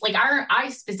and they make it like I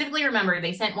specifically remember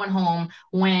they sent one home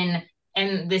when,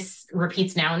 and this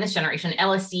repeats now in this generation,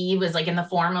 LSD was like in the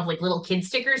form of like little kid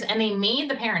stickers, and they made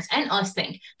the parents and us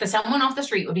think that someone off the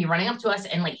street would be running up to us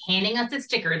and like handing us this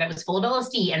sticker that was full of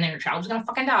LSD and their child was gonna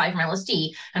fucking die from LSD.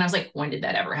 And I was like, when did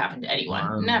that ever happen to anyone?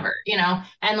 Wow. Never, you know?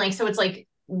 And like, so it's like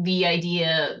the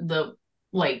idea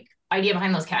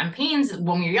behind those campaigns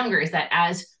when we were younger is that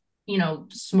as you know,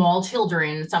 small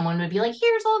children, someone would be like,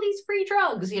 here's all these free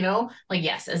drugs, you know, like,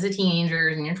 yes, as a teenager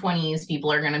in your 20s,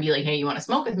 people are going to be like, hey, you want to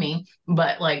smoke with me?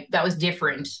 But like, that was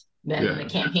different than the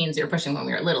campaigns they were pushing when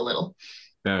we were little.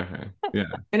 Okay. Yeah.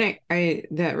 And I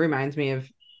that reminds me of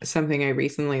something I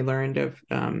recently learned of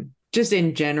just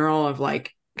in general of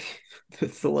like,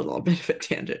 it's a little bit of a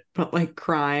tangent, but like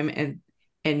crime and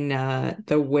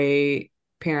the way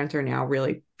parents are now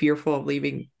really fearful of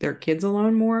leaving their kids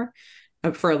alone more.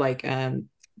 For like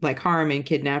harm and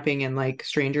kidnapping and like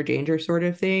stranger danger sort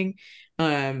of thing.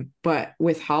 But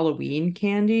with Halloween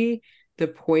candy, the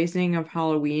poisoning of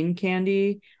Halloween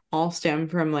candy all stem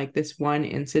from like this one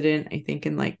incident, I think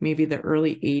in like maybe the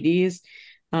early 80s,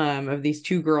 of these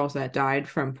two girls that died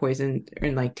from poisoned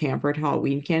and like tampered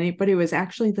Halloween candy, but it was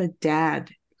actually the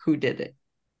dad who did it.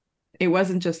 It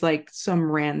wasn't just like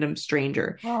some random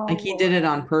stranger. Like he did it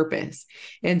on purpose.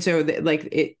 And so like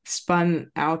it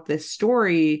spun out this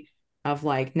story of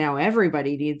like, now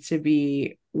everybody needs to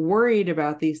be worried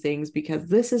about these things because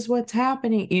this is what's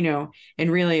happening, you know,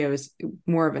 and really it was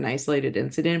more of an isolated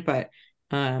incident. But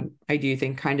I do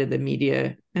think kind of the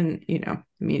media and, you know,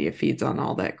 media feeds on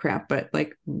all that crap, but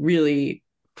like really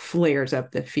flares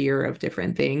up the fear of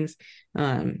different things.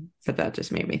 But that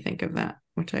just made me think of that,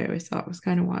 which I always thought was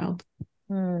kind of wild.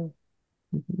 Mm-hmm.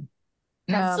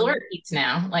 That still repeats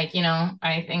now. Like, you know,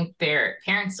 I think their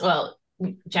parents, well,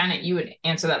 Janet, you would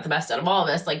answer that the best out of all of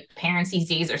us. Like parents these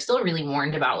days are still really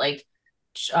warned about like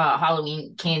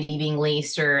Halloween candy being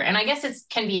laced, and I guess it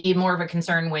can be more of a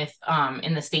concern with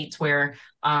in the States where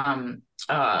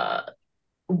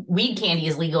weed candy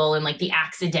is legal and like the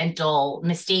accidental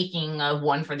mistaking of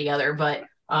one for the other. But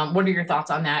what are your thoughts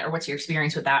on that, or what's your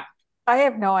experience with that? I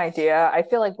have no idea. I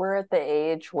feel like we're at the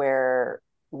age where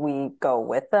we go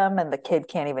with them and the kid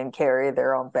can't even carry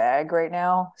their own bag right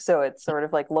now. So it sort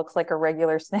of like looks like a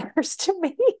regular Snickers to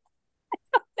me.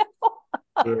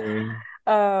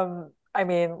 I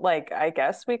mean, like, I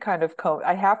guess we kind of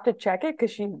I have to check it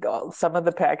because some of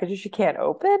the packages she can't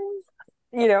open,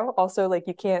 you know, also like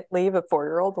you can't leave a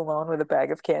 4-year-old alone with a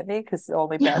bag of candy because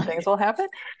only bad things will happen.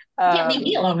 Can't leave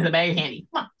me alone with a bag of candy.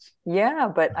 Come on. Yeah,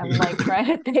 but I'm like trying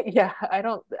to think. Yeah, I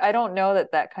don't know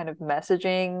that kind of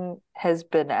messaging has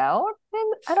been out.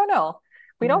 And I don't know.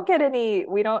 We don't get any.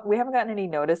 We haven't gotten any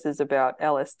notices about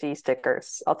LSD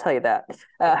stickers. I'll tell you that.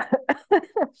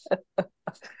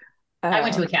 I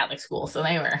went to a Catholic school, so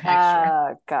they were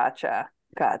extra. Gotcha.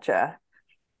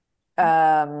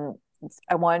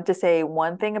 I wanted to say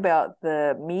one thing about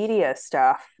the media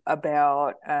stuff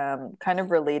about kind of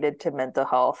related to mental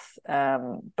health,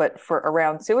 but for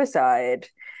around suicide,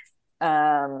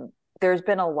 there's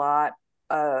been a lot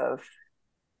of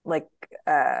like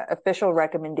official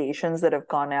recommendations that have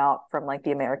gone out from like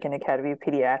the American Academy of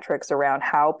Pediatrics around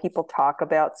how people talk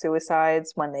about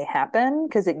suicides when they happen,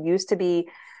 because it used to be,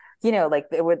 you know, like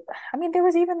there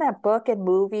was even that book and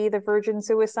movie, The Virgin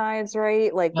Suicides,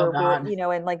 right? Like, you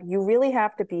know, and like you really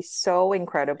have to be so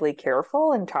incredibly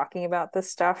careful in talking about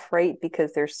this stuff, right?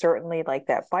 Because there's certainly like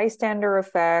that bystander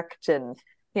effect and,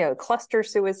 you know, cluster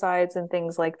suicides and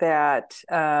things like that.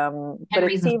 But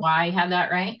reasons why I had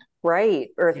that, right? Right.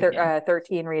 Or Yeah.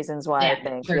 13 Reasons Why, I Yeah,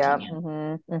 think.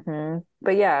 13, Yeah. yeah.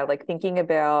 But yeah, like thinking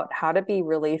about how to be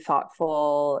really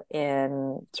thoughtful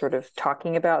in sort of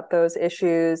talking about those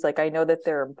issues. Like I know that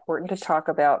they're important to talk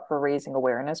about for raising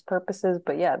awareness purposes,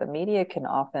 but yeah, the media can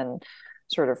often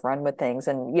sort of run with things.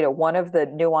 And, one of the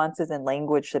nuances in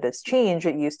language that has changed,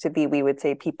 it used to be we would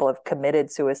say people have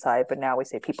committed suicide, but now we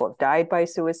say people have died by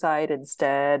suicide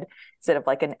instead of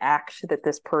like an act that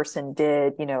this person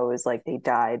did, it was like they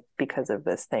died because of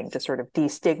this thing, to sort of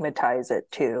destigmatize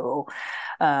it too.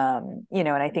 And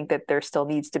I think that there still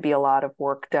needs to be a lot of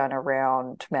work done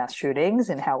around mass shootings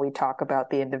and how we talk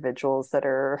about the individuals that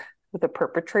are the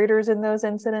perpetrators in those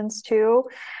incidents too.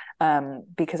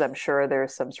 Because I'm sure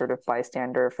there's some sort of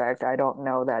bystander effect. I don't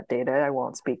know that data. I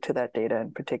won't speak to that data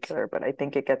in particular, but I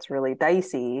think it gets really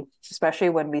dicey, especially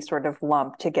when we sort of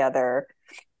lump together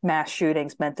mass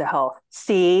shootings, mental health.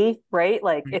 See, right?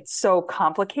 Like it's so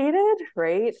complicated,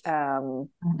 right?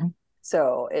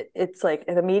 So it's like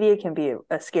the media can be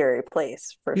a scary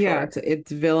place for Yeah, sure.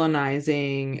 it's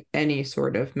villainizing any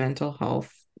sort of mental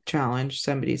health challenge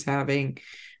somebody's having,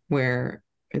 where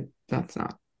that's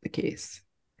not the case.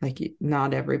 Like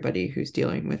not everybody who's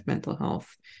dealing with mental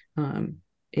health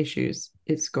issues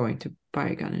is going to buy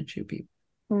a gun and shoot people.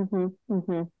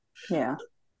 Yeah.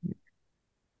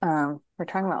 We're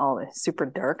talking about all the super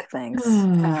dark things.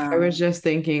 I was just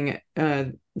thinking,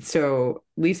 so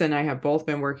Lisa and I have both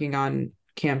been working on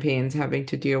campaigns having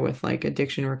to deal with like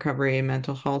addiction recovery and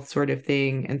mental health sort of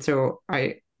thing. And so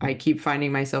I keep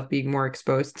finding myself being more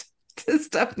exposed to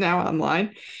stuff now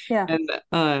online. Yeah.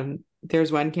 And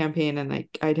there's one campaign, and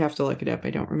I'd have to look it up.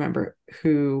 I don't remember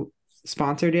who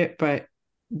sponsored it, but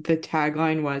the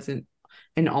tagline was an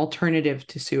alternative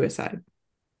to suicide.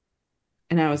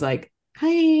 And I was like,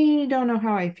 I don't know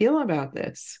how I feel about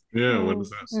this. Yeah, what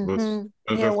is that supposed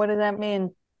to Yeah, what does that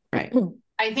mean? Right.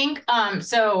 I think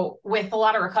so with a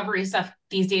lot of recovery stuff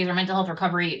these days, or mental health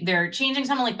recovery, they're changing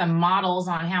some of like the models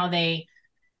on how they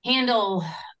handle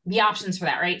the options for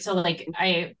that, right? So like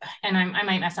I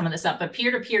might mess some of this up, but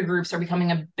peer-to-peer groups are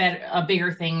becoming a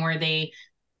bigger thing, where they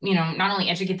not only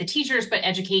educate the teachers, but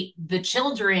educate the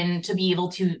children to be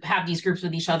able to have these groups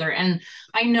with each other. And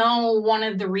I know one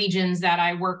of the regions that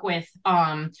I work with,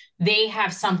 they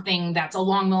have something that's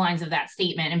along the lines of that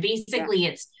statement. And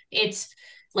basically it's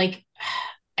like,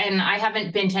 and I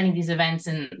haven't been to any of these events,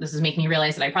 and this is making me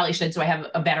realize that I probably should, so I have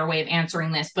a better way of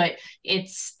answering this, but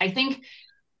I think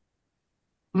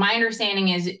my understanding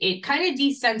is it kind of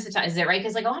desensitizes it, right?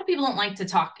 Because like a lot of people don't like to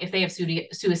talk if they have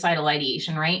suicidal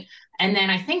ideation, right? And then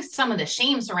I think some of the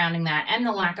shame surrounding that and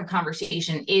the lack of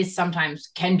conversation is sometimes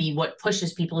can be what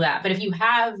pushes people to that. But if you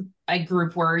have a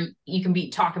group where you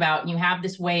can talk about, and you have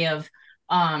this way of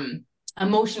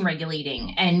emotion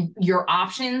regulating, and your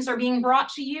options are being brought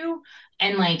to you,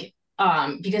 and like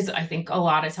because I think a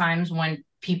lot of times when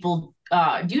people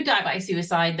do die by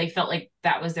suicide, they felt like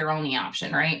that was their only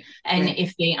option, right? And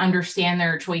if they understand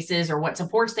their choices or what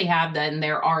supports they have, then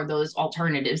there are those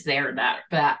alternatives there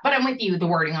but I'm with you, the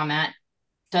wording on that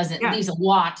leaves a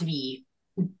lot to be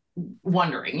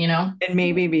wondering, And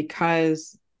maybe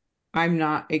because I'm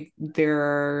not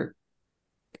their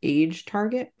age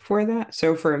target for that.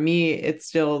 So for me, it's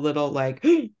still a little like,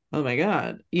 oh my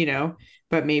God,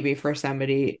 but maybe for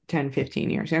somebody 10, 15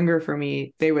 years younger for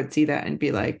me, they would see that and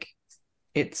be like,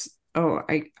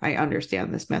 I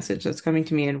understand this message that's coming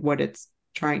to me and what it's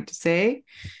trying to say.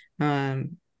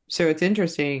 So it's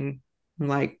interesting,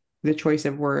 like the choice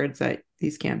of words that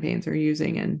these campaigns are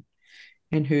using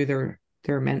and who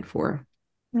they're meant for.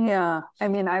 Yeah, I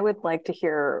mean, I would like to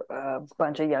hear a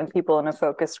bunch of young people in a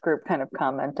focus group kind of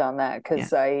comment on that, because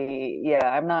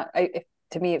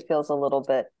to me, it feels a little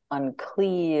bit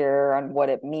unclear on what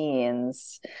it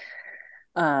means.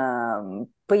 But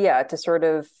yeah, to sort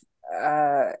of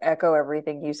echo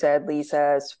everything you said,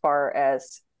 Lisa, as far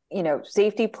as,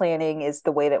 safety planning is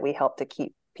the way that we help to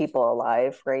keep people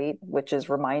alive, right? Which is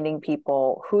reminding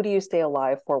people, who do you stay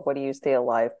alive for? What do you stay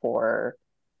alive for?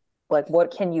 Like,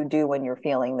 what can you do when you're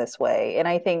feeling this way? And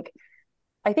I think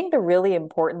the really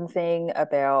important thing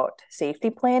about safety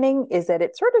planning is that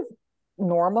it sort of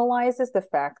normalizes the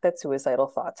fact that suicidal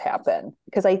thoughts happen.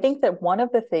 Because I think that one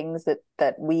of the things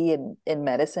that we in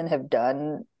medicine have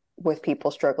done with people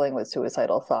struggling with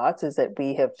suicidal thoughts is that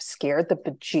we have scared the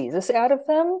bejesus out of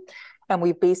them. And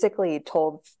we basically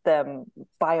told them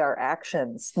by our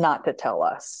actions not to tell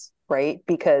us, right?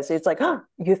 Because it's like, oh,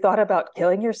 you thought about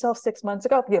killing yourself 6 months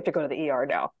ago? You have to go to the ER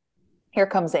now. Here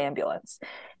comes the ambulance.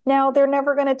 Now they're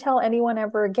never going to tell anyone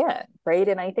ever again, right?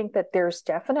 And I think that there's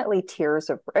definitely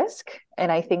tiers of risk.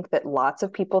 And I think that lots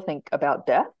of people think about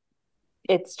death.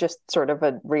 It's just sort of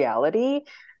a reality.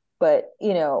 But,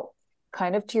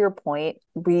 kind of to your point,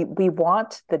 we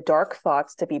want the dark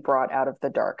thoughts to be brought out of the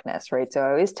darkness, right? So I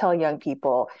always tell young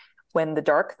people, when the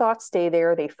dark thoughts stay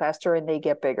there, they fester and they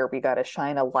get bigger. We got to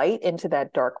shine a light into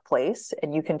that dark place,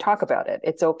 and you can talk about it.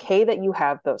 It's okay that you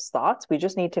have those thoughts. We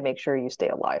just need to make sure you stay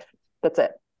alive. That's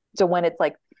it. So when it's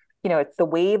like, it's the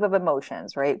wave of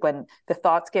emotions, right? When the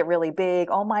thoughts get really big,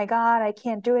 oh my God, I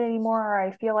can't do it anymore.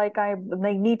 I feel like I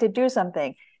need to do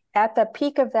something. At the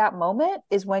peak of that moment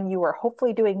is when you are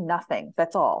hopefully doing nothing.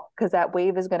 That's all, because that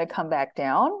wave is going to come back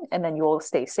down and then you will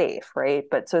stay safe, right?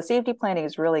 But so safety planning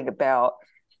is really about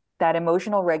that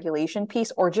emotional regulation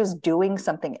piece, or just doing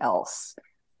something else.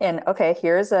 And okay,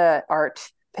 here's a art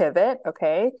pivot.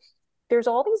 Okay. There's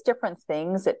all these different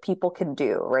things that people can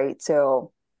do, right?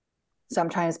 So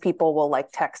sometimes people will like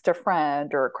text a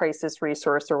friend or a crisis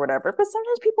resource or whatever, but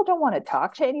sometimes people don't want to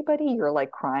talk to anybody. You're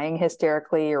like crying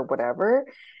hysterically or whatever.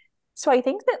 So I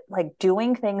think that like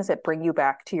doing things that bring you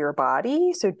back to your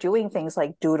body, so doing things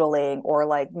like doodling or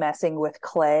like messing with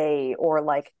clay or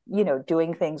like,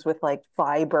 doing things with like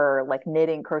fiber, like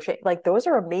knitting, crochet, like those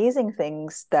are amazing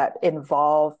things that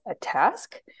involve a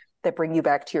task that bring you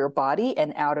back to your body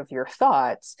and out of your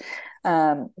thoughts,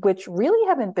 which really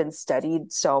haven't been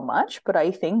studied so much. But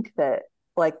I think that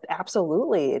like,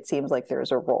 absolutely, it seems like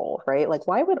there's a role, right? Like,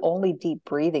 why would only deep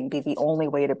breathing be the only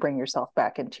way to bring yourself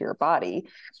back into your body?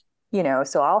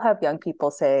 So I'll have young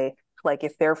people say, like,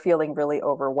 if they're feeling really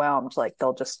overwhelmed, like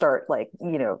they'll just start like,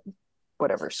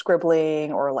 whatever,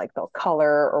 scribbling, or like they'll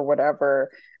color or whatever.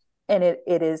 And it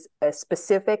is a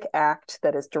specific act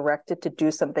that is directed to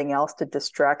do something else to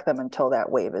distract them until that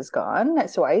wave is gone.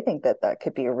 So I think that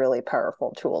could be a really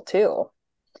powerful tool too.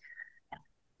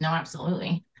 No,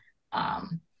 absolutely.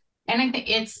 And I think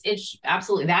it's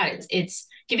absolutely that. It's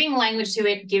giving language to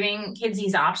it, giving kids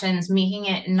these options, making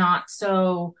it not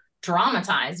so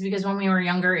dramatized, because when we were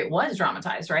younger, it was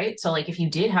dramatized, right? So like if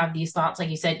you did have these thoughts, like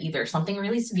you said, either something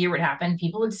really severe would happen,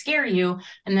 people would scare you.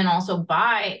 And then also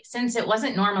since it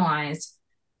wasn't normalized,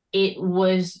 it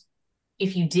was,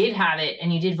 if you did have it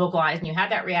and you did vocalize and you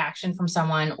had that reaction from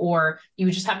someone, or you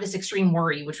would just have this extreme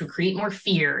worry, which would create more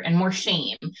fear and more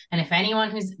shame. And if anyone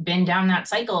who's been down that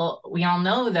cycle, we all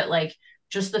know that like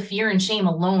just the fear and shame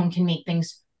alone can make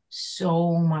things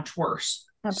so much worse.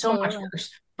 Absolutely. So much worse.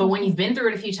 But when you've been through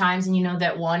it a few times and you know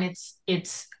that one,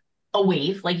 it's a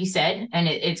wave, like you said, and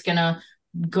it's gonna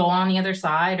go on the other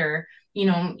side, or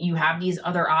you have these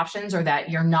other options, or that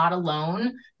you're not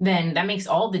alone, then that makes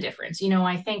all the difference.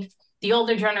 I think the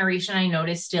older generation, I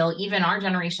noticed still, even our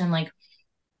generation, like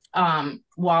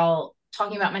while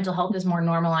talking about mental health is more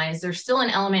normalized, there's still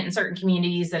an element in certain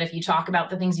communities that if you talk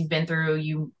about the things you've been through,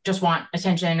 you just want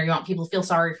attention, or you want people to feel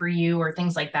sorry for you, or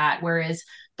things like that. Whereas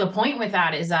the point with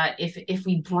that is that if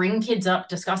we bring kids up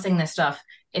discussing this stuff,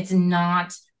 it's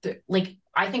not like,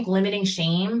 I think limiting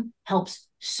shame helps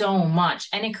so much,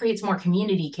 and it creates more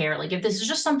community care. Like if this is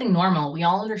just something normal, we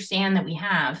all understand that we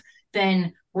have,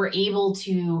 then we're able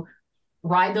to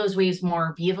ride those waves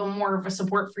more, be even more of a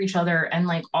support for each other. And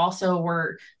like also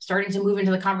we're starting to move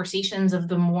into the conversations of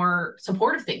the more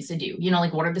supportive things to do,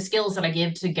 like what are the skills that I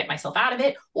give to get myself out of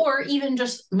it, or even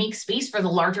just make space for the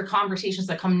larger conversations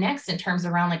that come next in terms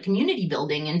around like community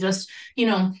building and just,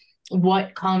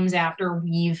 what comes after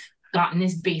we've gotten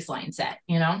this baseline set.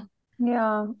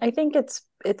 Yeah, I think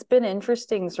it's been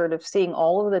interesting sort of seeing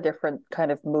all of the different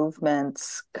kind of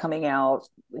movements coming out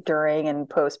during and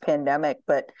post pandemic,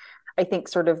 but I think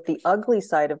sort of the ugly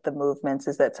side of the movements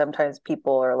is that sometimes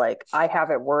people are like, I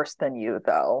have it worse than you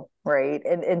though, right?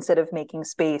 And instead of making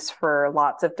space for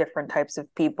lots of different types of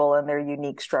people and their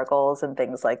unique struggles and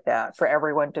things like that, for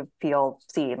everyone to feel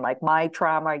seen, like my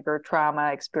trauma, your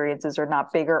trauma experiences are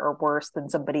not bigger or worse than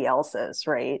somebody else's,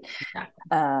 right?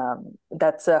 Exactly.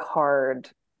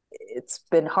 It's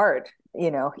been hard,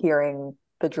 hearing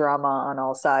the drama on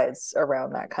all sides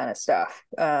around that kind of stuff.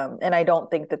 And I don't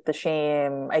think that the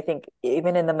shame, I think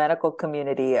even in the medical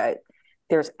community,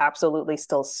 there's absolutely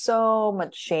still so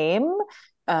much shame.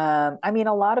 I mean,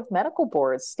 a lot of medical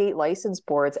boards, state license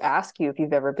boards, ask you if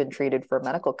you've ever been treated for a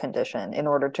medical condition in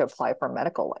order to apply for a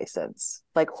medical license.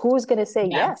 Like, who's going to say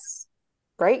yes?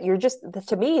 Right?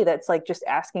 To me, that's like just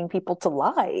asking people to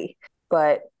lie.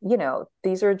 But,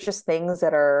 these are just things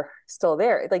that are still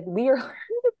there. Like, we are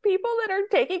the people that are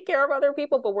taking care of other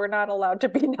people, but we're not allowed to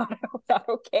be not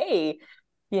okay,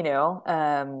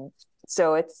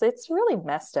 So it's really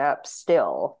messed up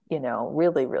still,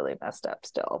 really, really messed up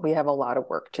still. We have a lot of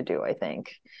work to do, I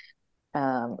think.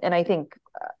 And I think,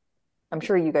 I'm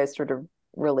sure you guys sort of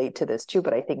relate to this too,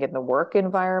 but I think in the work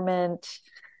environment,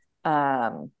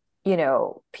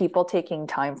 people taking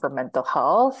time for mental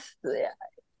health,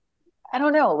 I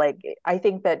don't know, like I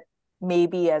think that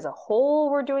maybe as a whole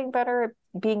we're doing better at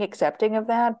being accepting of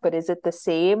that, but is it the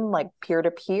same like peer to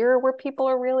peer where people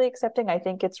are really accepting? I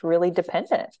think it's really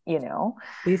dependent, you know.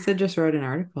 Lisa just wrote an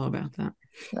article about that.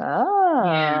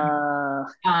 Ah.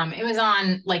 It was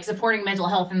on like supporting mental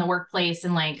health in the workplace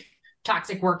and like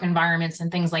toxic work environments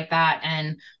and things like that.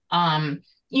 And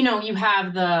you know, you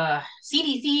have the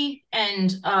CDC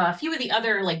and a few of the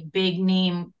other like big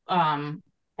name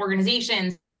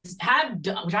organizations have,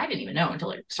 which I didn't even know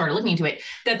until I started looking into it,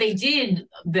 that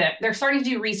they're starting to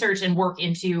do research and work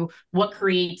into what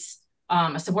creates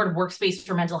a supportive workspace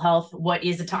for mental health, what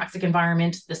is a toxic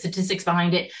environment, the statistics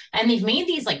behind it. And they've made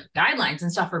these like guidelines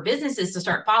and stuff for businesses to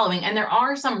start following. And there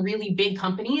are some really big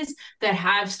companies that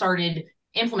have started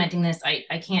implementing this.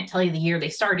 I can't tell you the year they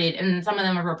started. And some of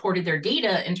them have reported their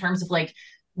data in terms of like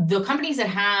the companies that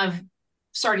have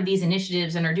started these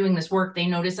initiatives and are doing this work, they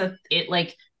notice that it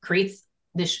like creates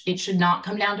this, it should not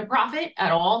come down to profit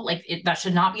at all. Like that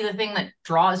should not be the thing that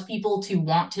draws people to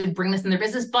want to bring this in their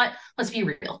business. But let's be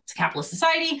real, it's a capitalist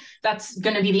society. That's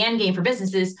going to be the end game for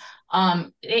businesses.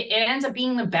 It ends up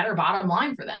being the better bottom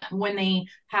line for them when they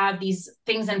have these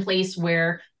things in place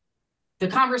where the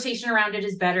conversation around it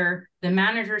is better. The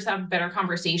managers have better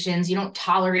conversations. You don't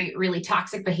tolerate really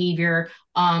toxic behavior.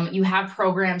 You have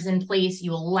programs in place.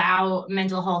 You allow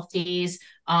mental health days.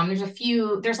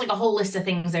 There's like a whole list of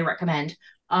things they recommend.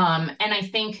 And I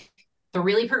think the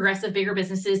really progressive, bigger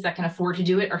businesses that can afford to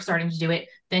do it are starting to do it.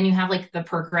 Then you have like the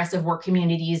progressive work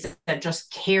communities that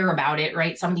just care about it,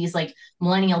 right? Some of these like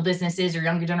millennial businesses or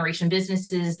younger generation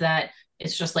businesses that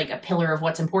it's just like a pillar of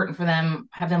what's important for them,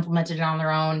 have implemented it on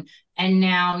their own. And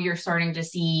now you're starting to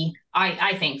see,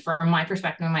 I think from my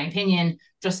perspective, in my opinion,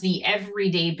 just the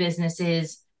everyday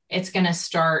businesses, it's going to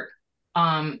start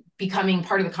becoming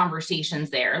part of the conversations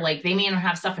there. Like they may not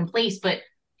have stuff in place, but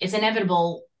it's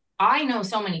inevitable. I know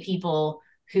so many people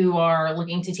who are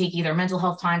looking to take either mental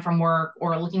health time from work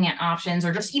or looking at options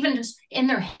or just even just in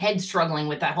their head struggling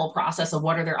with that whole process of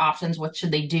what are their options, what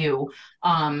should they do.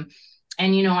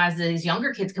 And, you know, as these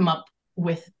younger kids come up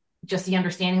with just the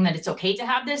understanding that it's okay to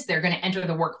have this, they're going to enter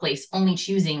the workplace only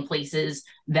choosing places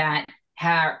that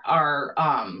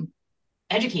are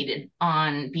educated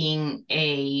on being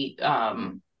a,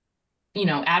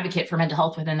 advocate for mental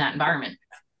health within that environment.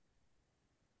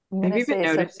 Have you even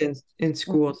noticed in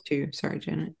schools too? Sorry,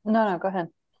 Janet. No, go ahead.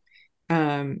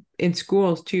 In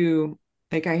schools too,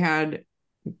 like I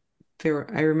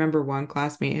remember one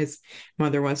classmate, his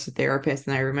mother was a therapist,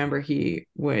 and I remember he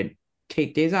would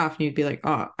take days off and he'd be like,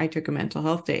 oh, I took a mental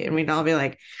health day. And we'd all be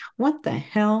like, what the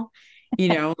hell?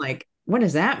 Like, what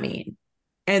does that mean?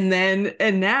 And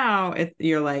now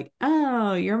you're like,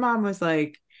 oh, your mom was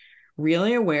like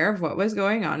really aware of what was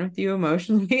going on with you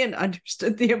emotionally and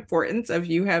understood the importance of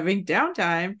you having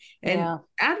downtime and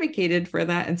advocated for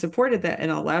that and supported that and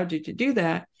allowed you to do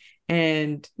that.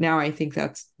 And now I think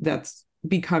that's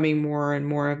becoming more and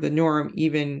more of the norm,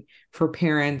 even for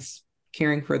parents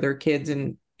caring for their kids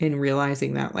and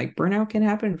realizing that like burnout can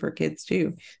happen for kids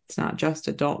too. It's not just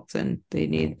adults and they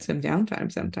need some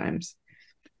downtime sometimes.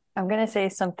 I'm going to say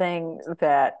something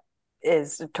that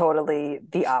is totally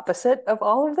the opposite of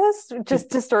all of this,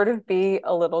 just to sort of be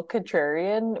a little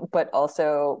contrarian, but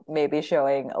also maybe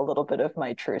showing a little bit of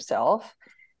my true self.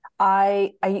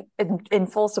 I in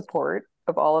full support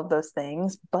of all of those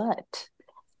things, but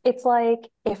it's like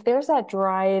if there's that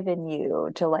drive in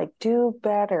you to like do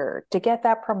better, to get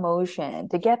that promotion,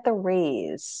 to get the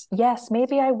raise, yes,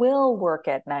 maybe I will work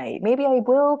at night. Maybe I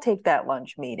will take that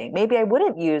lunch meeting. Maybe I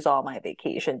wouldn't use all my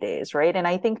vacation days, right? And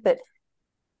I think that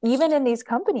even in these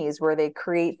companies where they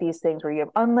create these things where you have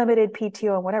unlimited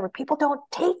PTO and whatever, people don't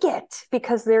take it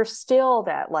because there's still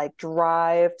that like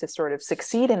drive to sort of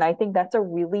succeed. And I think that's a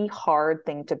really hard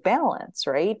thing to balance,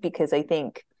 right? Because I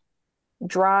think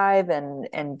drive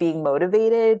and being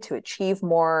motivated to achieve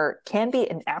more can be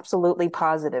an absolutely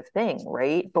positive thing,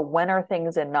 right? But when are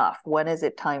things enough? When is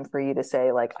it time for you to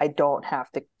say, like, I don't have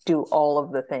to do all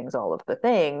of the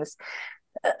things?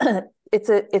 It's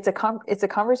a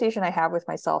conversation I have with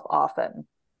myself often,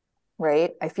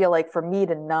 right? I feel like for me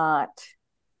to not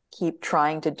keep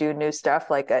trying to do new stuff,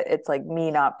 like it's like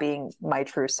me not being my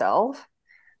true self.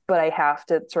 But I have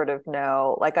to sort of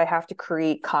know, like I have to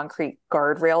create concrete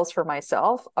guardrails for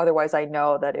myself. Otherwise, I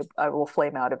know that I will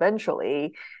flame out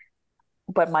eventually.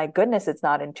 But my goodness, it's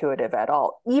not intuitive at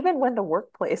all. Even when the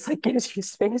workplace like gives you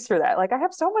space for that. Like I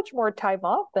have so much more time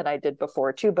off than I did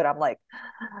before too. But I'm like,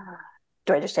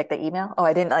 do I just check the email? Oh,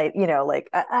 I didn't.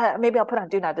 Maybe I'll put on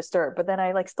do not disturb. But then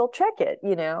I like still check it.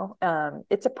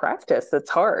 It's a practice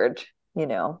that's hard.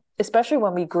 Especially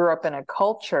when we grew up in a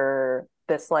culture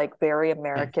this like very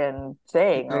American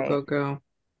thing, Go, right? go, go.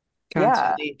 Yeah.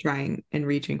 Constantly trying and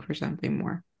reaching for something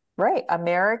more. Right.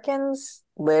 Americans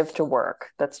live to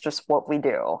work. That's just what we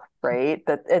do, right?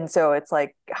 And so it's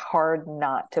like hard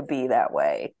not to be that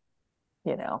way,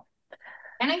 you know.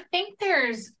 And I think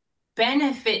there's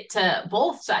benefit to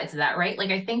both sides of that, right?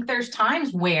 Like I think there's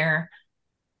times where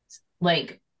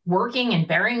like working and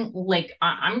burying, like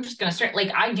I'm just gonna start,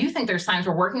 like I do think there's times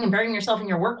where working and burying yourself in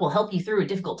your work will help you through a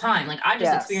difficult time. Like I just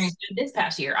Yes. experienced it this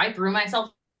past year. I threw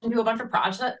myself into a bunch of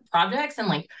projects and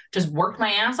like just worked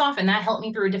my ass off, and that helped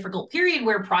me through a difficult period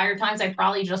where prior times I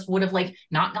probably just would have like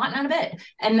not gotten out of bed.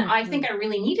 And I think I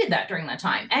really needed that during that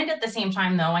time. And at the same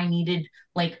time though, I needed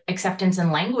like acceptance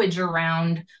and language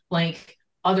around like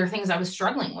other things I was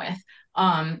struggling with.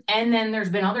 And then there's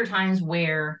been other times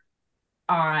where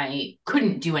I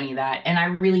couldn't do any of that, and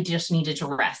I really just needed to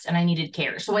rest and I needed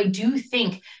care. So I do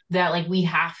think that like we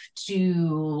have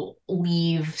to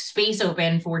leave space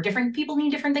open for different people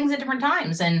need different things at different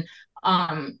times. And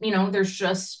you know, there's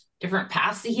just different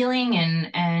paths to healing,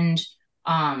 and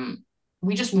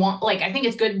we just want, like, I think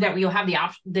it's good that we'll have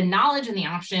the knowledge and the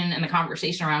option and the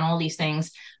conversation around all these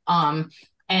things.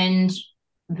 And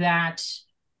that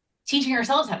teaching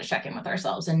ourselves how to check in with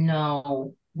ourselves and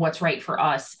know what's right for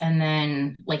us. And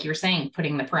then, like you're saying,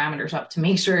 putting the parameters up to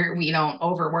make sure we don't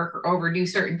overwork or overdo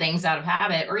certain things out of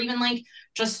habit, or even like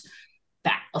just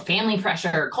that family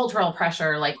pressure, cultural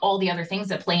pressure, like all the other things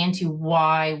that play into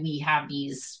why we have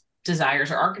these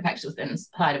desires or archetypes within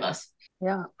inside of us.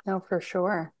 Yeah, no, for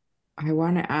sure. I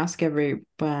want to ask everybody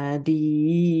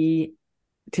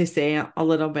to say a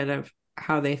little bit of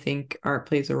how they think art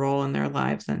plays a role in their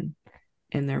lives and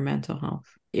in their mental health.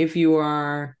 If you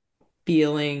are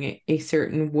feeling a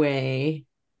certain way,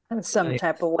 Some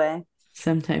type of way.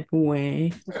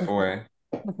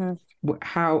 Mm-hmm.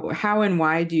 How and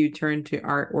why do you turn to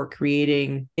art or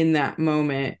creating in that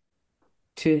moment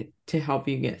to help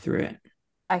you get through it?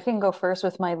 I can go first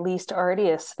with my least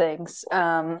artiest things.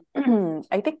 I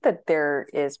think that there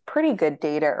is pretty good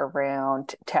data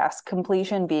around task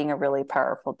completion being a really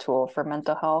powerful tool for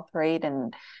mental health, right?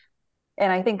 And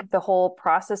I think the whole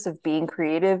process of being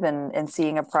creative and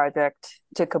seeing a project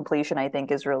to completion, I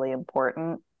think, is really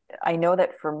important. I know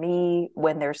that for me,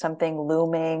 when there's something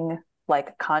looming,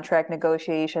 like contract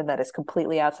negotiation that is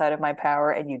completely outside of my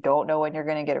power and you don't know when you're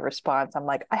going to get a response, I'm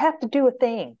like, I have to do a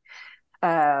thing.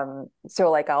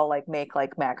 So like I'll like make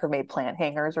like macrame plant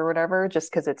hangers or whatever,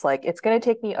 just because it's like, it's going to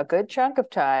take me a good chunk of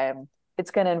time.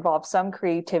 It's going to involve some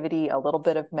creativity, a little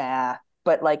bit of math,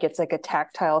 but like it's like a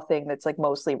tactile thing that's like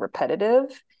mostly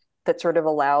repetitive that sort of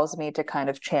allows me to kind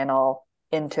of channel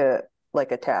into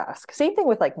like a task. Same thing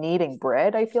with like kneading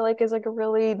bread, I feel like is like a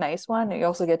really nice one. You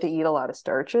also get to eat a lot of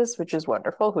starches, which is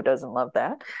wonderful. Who doesn't love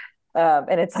that?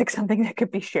 And it's like something that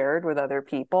could be shared with other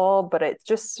people, but it's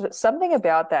just something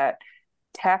about that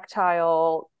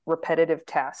tactile repetitive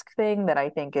task thing that I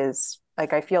think is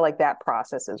like, I feel like that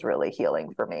process is really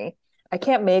healing for me. I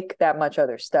can't make that much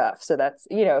other stuff. So that's,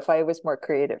 you know, if I was more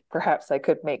creative, perhaps I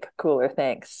could make cooler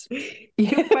things.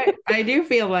 But I do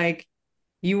feel like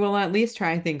you will at least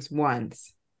try things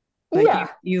once. Like yeah.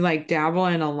 you like dabble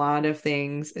in a lot of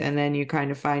things and then you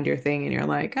kind of find your thing and you're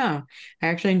like, oh, I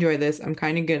actually enjoy this. I'm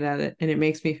kind of good at it. And it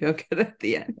makes me feel good at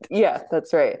the end. Yeah,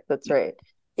 that's right. That's right.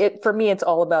 For me, it's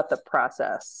all about the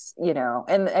process, you know,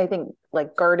 and I think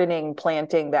like gardening,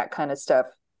 planting, that kind of stuff,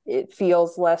 it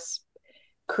feels less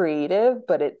creative,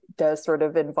 but it does sort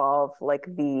of involve like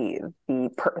the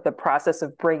process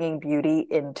of bringing beauty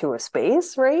into a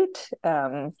space, right?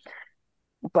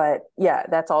 But yeah,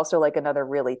 that's also like another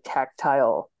really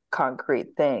tactile, concrete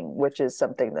thing, which is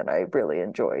something that I really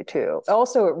enjoy too.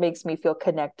 Also, it makes me feel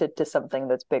connected to something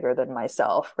that's bigger than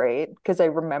myself, right? Because I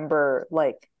remember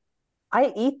like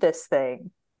I eat this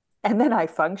thing and then I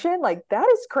function, like that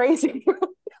is crazy.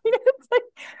 It's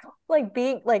like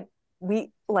being like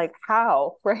we like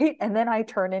how, right? And then I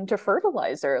turn into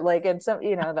fertilizer, like, and some,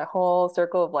 you know, the whole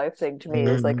circle of life thing to me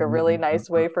is like a really nice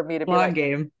way for me to be like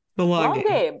the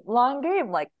long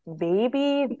game, like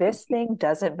maybe this thing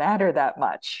doesn't matter that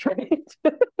much,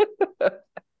 right?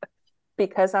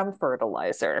 Because I'm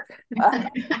fertilizer.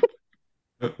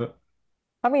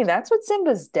 I mean, that's what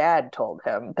Simba's dad told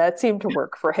him. That seemed to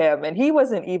work for him. And he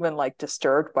wasn't even like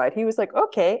disturbed by it. He was like,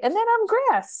 okay, and then I'm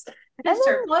grass. And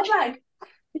then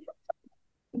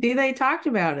See, they talked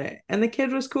about it and the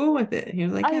kid was cool with it. He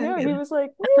was like, I know, he was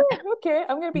like, yeah, okay,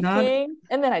 I'm gonna be king.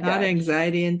 And then I died. Not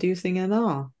anxiety inducing at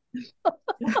all.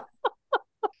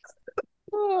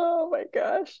 Oh my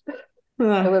gosh.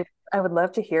 I would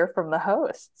love to hear from the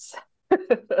hosts.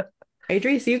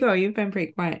 Idris, you go. You've been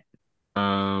pretty quiet.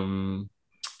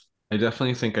 I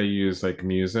definitely think I use like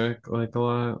music like a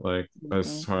lot, like as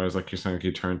Mhm. far as like you're saying, like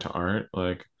you turn to art,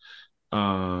 like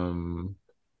um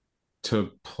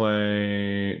to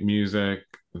play music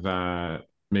that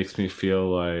makes me feel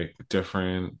like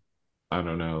different, I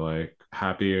don't know, like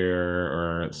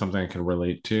happier or something I can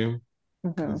relate to.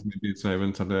 Mhm. Because maybe it's not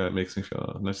even something that makes me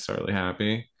feel necessarily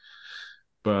happy,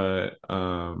 but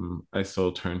I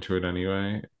still turn to it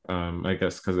anyway. I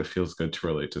guess because it feels good to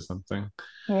relate to something.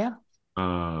 Yeah.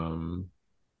 Um,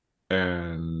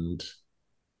 and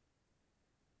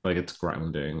like it's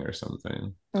grounding or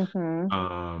something. Mhm.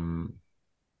 Um,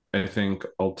 I think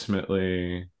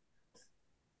ultimately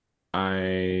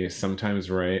I sometimes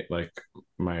write like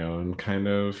my own kind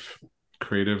of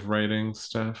creative writing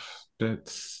stuff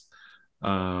bits.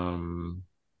 Um,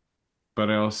 but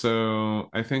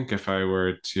I think if I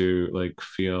were to like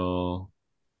feel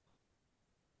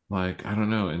like, I don't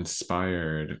know,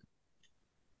 inspired,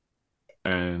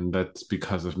 and that's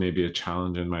because of maybe a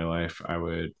challenge in my life, I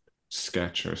would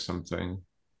sketch or something.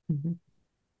 Mhm.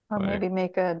 Or Like, maybe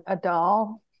make a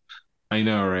doll. I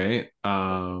know, right?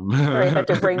 Sorry, I had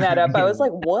to bring that up. I was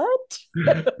like, what?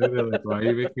 They're like, why are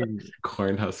you making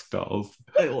corn husk dolls?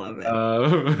 I love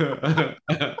it.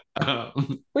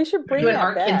 Um, We should Do bring an that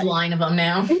art kids back. line of them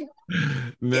now. no,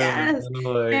 but Yes. kind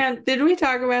of like, And did we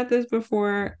talk about this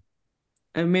before?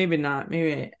 Maybe not.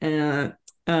 Maybe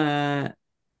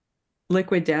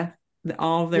Liquid Death,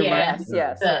 all of their Yeah. Yes, marketing.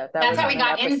 yes, yeah. yeah. That That's was how on we an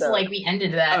got into episode. like we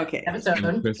ended that Okay. And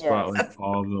episode. Chris brought like Yes.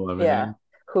 all of the Yeah. lemonade.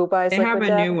 Who buys They have Liquid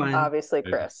a Death? new one. Obviously,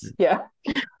 Chris. Yeah.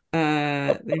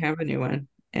 They have a new one,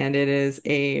 and it is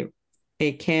a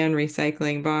can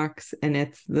recycling box, and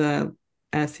it's the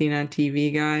as seen on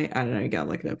TV guy. I don't know, you gotta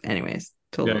look it up. Anyways,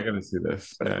 Yeah, I totally. gotta see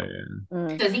this. Yeah, yeah.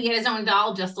 Mm. Does he get his own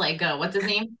doll just like what's his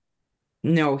name?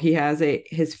 No, he has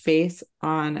his face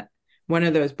on one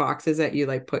of those boxes that you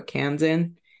like put cans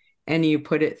in, and you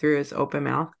put it through his open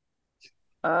mouth.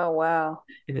 Oh, wow.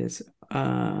 It is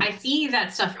I see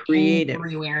that stuff creative.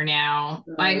 everywhere now.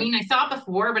 I Mm. mean, I saw it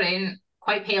before, but I didn't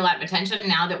quite pay a lot of attention.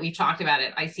 Now that we've talked about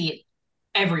it, I see it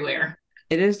everywhere.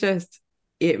 It is just,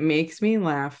 it makes me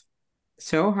laugh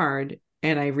so hard,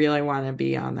 and I really want to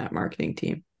be on that marketing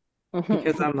team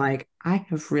because I'm like, I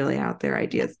have really out there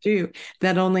ideas too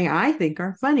that only I think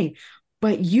are funny,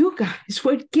 but you guys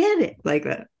would get it. Like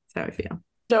that's how I feel.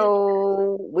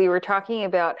 So we were talking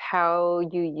about how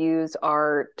you use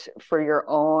art for your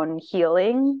own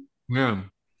healing. Yeah.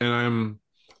 And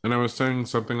I was saying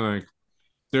something like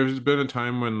there's been a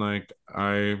time when like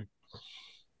I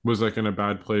was like in a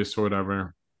bad place or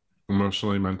whatever,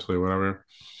 emotionally, mentally, whatever.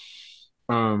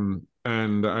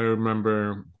 And I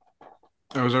remember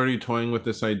I was already toying with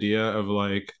this idea of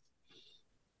like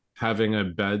having a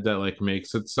bed that like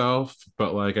makes itself,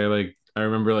 but I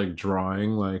remember like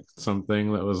drawing like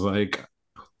something that was like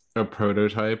a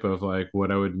prototype of like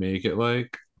what I would make it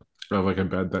like, of like a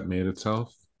bed that made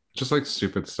itself. Just like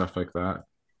stupid stuff like that.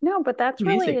 No, but that's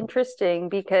really Amazing. interesting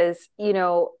because,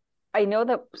 I know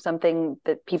that something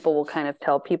that people will kind of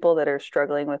tell people that are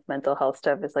struggling with mental health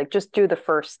stuff is like, just do the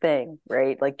first thing,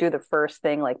 right? Like, do the first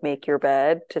thing, like make your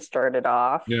bed to start it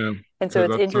off. Yeah, And so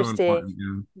because it's that's so interesting. important.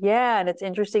 Yeah. Yeah. And it's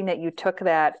interesting that you took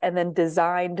that and then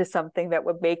designed something that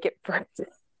would make it first.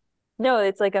 No,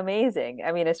 it's like amazing.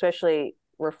 I mean, especially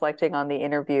reflecting on the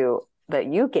interview that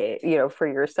you gave, for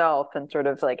yourself and sort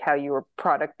of like how you were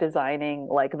product designing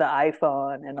like the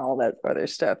iPhone and all that other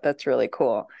stuff. That's really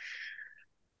cool.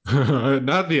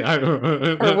 Not the Or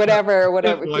iPhone. whatever.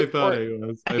 Well, I thought it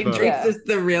was. I thought. Drake's Yeah. is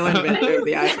the real inventor of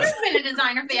the I could iPhone. have been a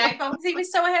designer for the iPhone because he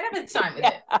was so ahead of his time with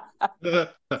it.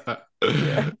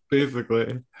 Yeah.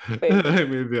 Basically, Basically. I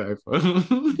made the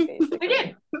iPhone. He Basically.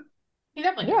 did. He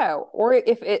definitely did. Yeah. Or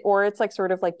it's like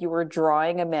sort of like you were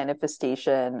drawing a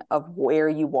manifestation of where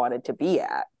you wanted to be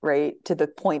at, right? To the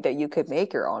point that you could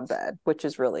make your own bed, which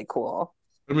is really cool.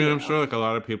 I mean, I'm sure like a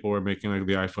lot of people were making like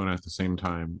the iPhone at the same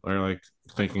time, or like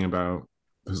thinking about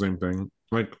the same thing.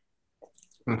 Like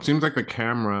it seems like the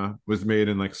camera was made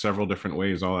in like several different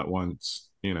ways all at once,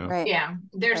 you know? Right. Yeah,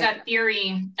 there's Right. that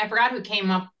theory. I forgot who came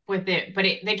up with it, but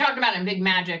they talked about it in Big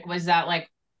Magic was that like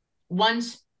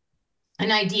once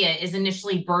an idea is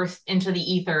initially birthed into the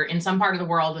ether in some part of the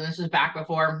world, and this was back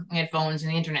before we had phones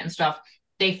and the internet and stuff,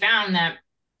 they found that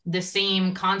the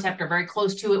same concept or very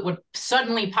close to it would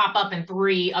suddenly pop up in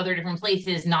 3 other different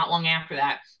places not long after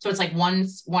that. So it's like one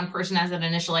person has an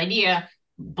initial idea,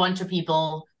 bunch of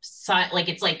people like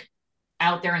it's like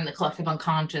out there in the collective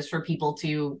unconscious for people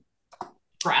to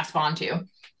grasp onto.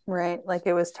 Right. Like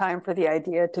it was time for the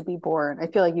idea to be born. I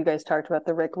feel like you guys talked about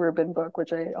the Rick Rubin book,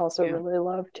 which I also really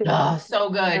love too. Oh, so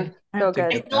good. Yeah, I so have to good. I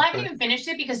get still that haven't book. even finished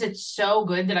it because it's so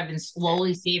good that I've been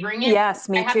slowly savoring it. Yes,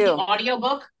 I me have too. the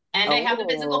audiobook and I have the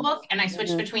physical Oh. book, and I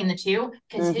switched Mhm. between the two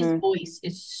because his Mhm. voice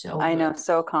is so I good. know,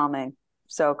 so calming.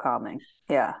 So calming.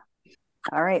 Yeah.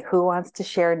 All right. Who wants to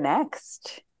share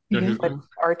next? Yeah, who's- What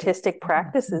artistic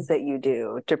practices that you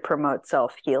do to promote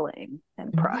self-healing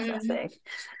and processing?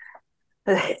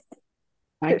 I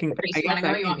can. Grace, I you want guess to go?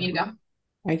 I You want me to can.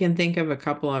 go? I can think of a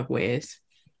couple of ways.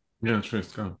 yeah,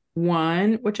 Trace, go.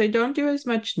 One, which I don't do as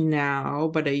much now,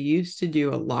 but I used to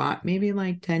do a lot, maybe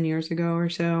like 10 years ago or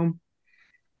so,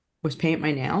 was paint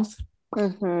my nails.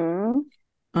 Mm-hmm.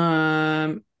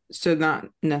 So not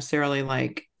necessarily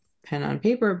like pen on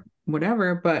paper,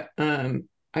 whatever, but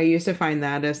I used to find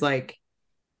that as like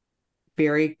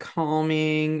very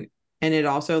calming, and it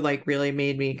also like really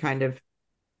made me kind of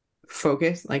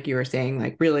focus, like you were saying,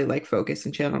 like really like focus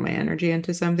and channel my energy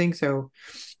into something. So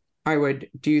I would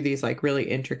do these like really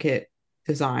intricate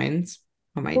designs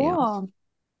on my nails. Cool.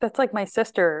 That's like my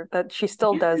sister, that she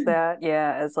still does that.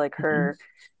 Yeah, as like her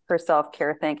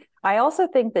self-care thing. I also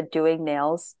think that doing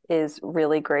nails is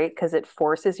really great because it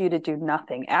forces you to do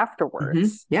nothing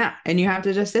afterwards. Yeah. And you have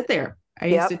to just sit there. I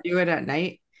used to Yep. do it at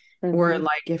night, or Mhm.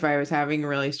 like if I was having a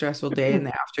really stressful day in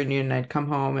the afternoon, I'd come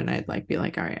home and I'd like be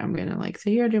like, all right, I'm gonna like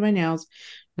sit here, do my nails.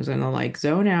 I was gonna like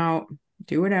zone out,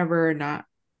 do whatever,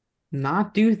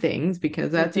 not do things,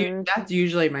 because that's Mhm. that's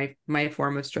usually my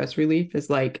form of stress relief is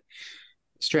like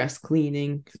stress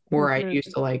cleaning. Or I Mhm.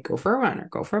 used to like go for a run or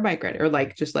go for a bike ride or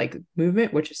like just like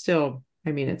movement, which is still,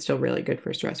 I mean, it's still really good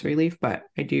for stress relief, but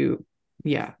I do,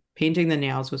 yeah, painting the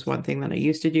nails was one thing that I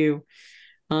used to do.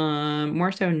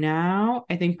 More so now,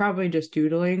 I think probably just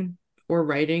doodling or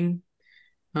writing.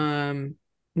 Um,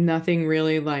 Nothing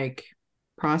really like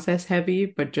process heavy,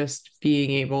 but just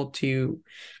being able to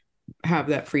have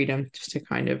that freedom just to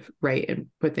kind of write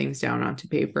and put things down onto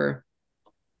paper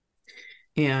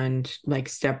and like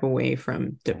step away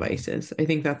from devices. I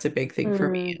think that's a big thing for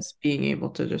me, is being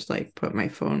able to just like put my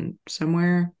phone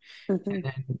somewhere and Mhm.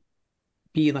 then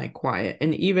be like quiet,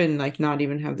 and even like not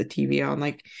even have the TV on.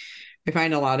 Like I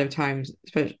find a lot of times,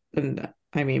 especially, and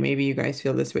I mean, maybe you guys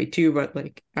feel this way too, but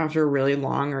like after a really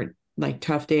long or like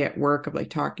tough day at work of like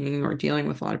talking or dealing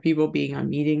with a lot of people, being on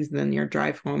meetings, and then your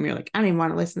drive home, you're like, I don't even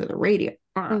want to listen to the radio.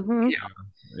 Mhm.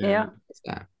 Yeah. It's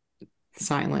that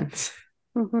silence.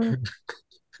 Mhm.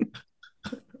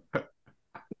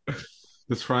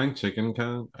 Does frying chicken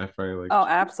count? I fry like Oh,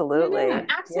 absolutely. Yeah,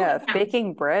 absolutely Yeah, if counts.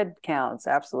 baking bread counts,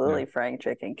 absolutely frying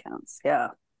chicken counts. Yeah.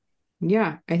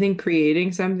 Yeah, I think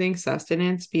creating something,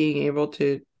 sustenance, being able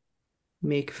to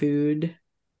make food,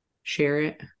 share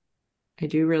it. I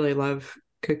do really love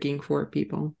cooking for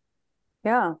people.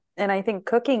 Yeah. And I think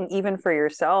cooking, even for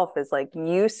yourself, is like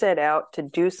you set out to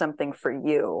do something for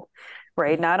you,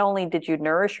 right? Not only did you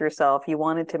nourish yourself, you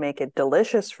wanted to make it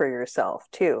delicious for yourself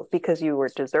too, because you were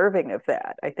deserving of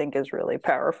that, I think is really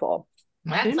powerful.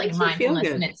 That's It like makes you feel mindfulness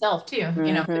in good. itself too.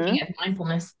 Cooking as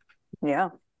mindfulness. Yeah.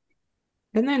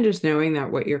 And then just knowing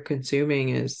that what you're consuming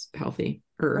is healthy,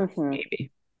 or Mhm.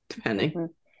 maybe, depending. Mhm.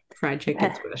 Fried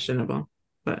chicken's questionable,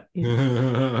 but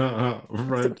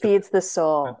It feeds the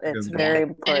soul. It's very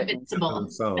important. Benefits to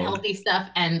both the healthy stuff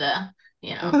and the,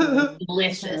 Mhm.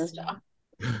 delicious Mhm. stuff.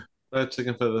 fried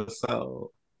chicken for the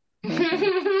soul.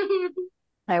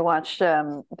 I watched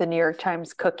the New York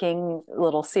Times cooking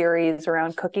little series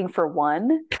around cooking for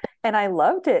one, and I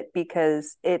loved it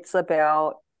because it's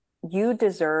about you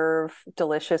deserve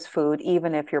delicious food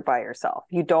even if you're by yourself.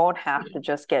 You don't have to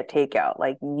just get takeout.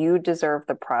 Like you deserve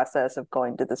the process of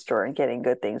going to the store and getting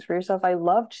good things for yourself. I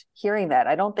loved hearing that.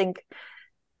 I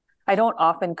don't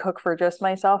often cook for just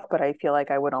myself, but I feel like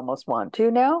I would almost want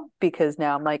to now, because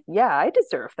now I'm like, yeah, I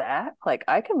deserve that. Like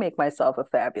I can make myself a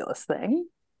fabulous thing,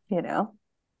 you know?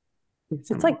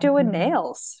 It's like doing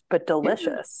nails, but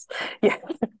delicious. Yeah.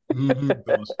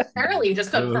 Early,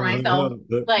 just cook for myself.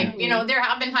 Like, there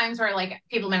have been times where like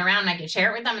people have been around and I can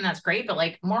share it with them, and that's great. But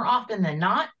like more often than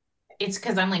not, it's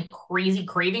because I'm like crazy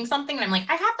craving something and I'm like,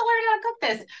 I have to learn how to cook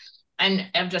this. And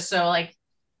I'm just so like,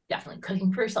 definitely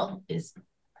cooking for yourself is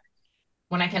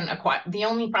when I can acquire. The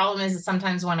only problem is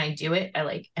sometimes when I do it, I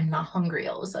like am not hungry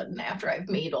all of a sudden after I've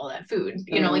made all that food.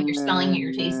 Like you're smelling it,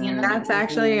 you're tasting it. That's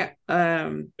actually Yeah,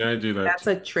 I do that. that's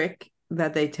a trick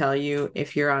that they tell you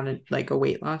if you're on a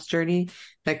weight loss journey,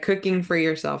 that cooking for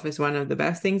yourself is one of the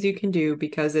best things you can do,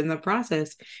 because in the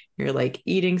process you're like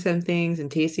eating some things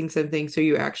and tasting some things, so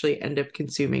you actually end up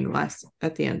consuming less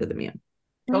at the end of the meal.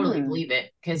 totally believe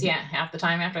it. Because yeah, half the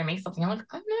time after I make something, I'm like,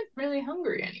 I'm not really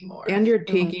hungry anymore. And you're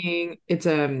taking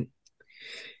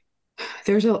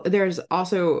there's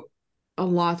also a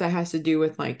lot that has to do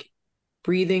with like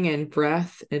breathing and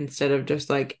breath instead of just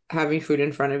like having food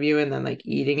in front of you and then like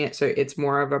eating it. So it's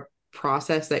more of a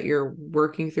process that you're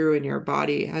working through, and your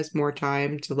body has more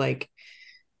time to like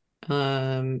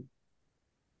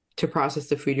to process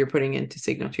the food you're putting in, to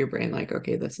signal to your brain like,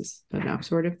 okay, this is enough,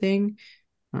 sort of thing.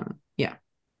 Yeah,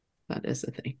 that is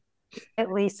the thing.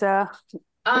 Lisa.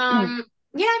 Yeah,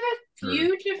 there's a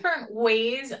few different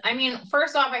ways. I mean,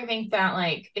 first off, I think that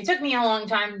like it took me a long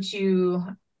time to,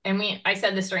 and I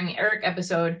said this during the Eric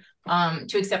episode,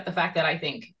 to accept the fact that I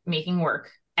think making work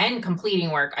and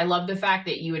completing work. I love the fact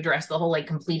that you addressed the whole like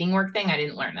completing work thing. I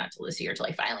didn't learn that till this year, till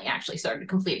I finally actually started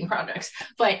completing projects.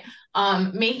 But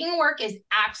making work is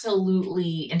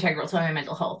absolutely integral to my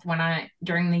mental health.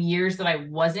 During the years that I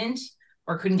wasn't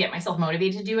or couldn't get myself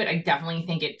motivated to do it, I definitely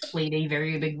think it played a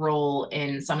very big role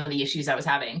in some of the issues I was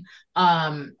having.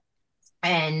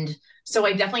 And so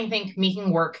I definitely think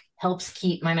making work helps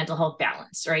keep my mental health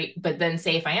balanced, right? But then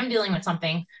say if I am dealing with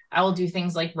something, I will do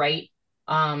things like write,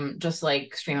 just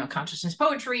like stream of consciousness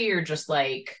poetry, or just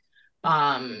like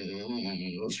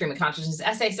stream of consciousness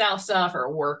essay style stuff,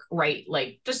 or write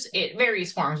like just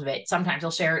various forms of it. Sometimes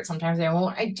I'll share it, sometimes I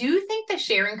won't. I do think the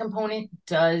sharing component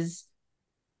plays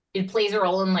a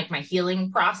role in like my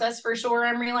healing process for sure.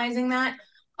 I'm realizing that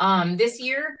this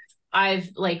year I've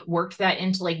like worked that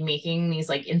into like making these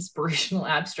like inspirational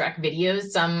abstract videos.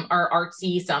 Some are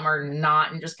artsy, some are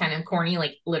not, and just kind of corny,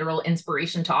 like literal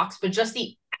inspiration talks. But just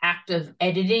the act of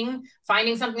editing,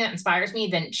 finding something that inspires me,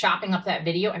 then chopping up that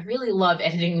video. I really love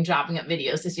editing and chopping up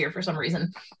videos this year for some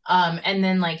reason. And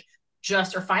then like or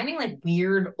finding like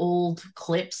weird old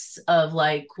clips of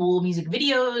like cool music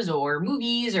videos or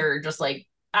movies, or just like,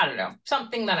 I don't know,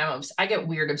 something that I get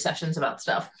weird obsessions about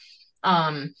stuff.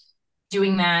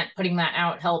 Doing that, putting that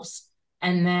out helps.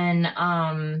 And then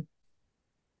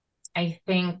I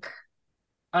think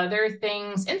other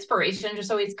things, inspiration just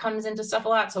always comes into stuff a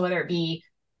lot. So whether it be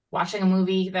watching a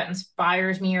movie that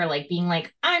inspires me, or like being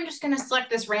like, I'm just going to select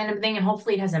this random thing and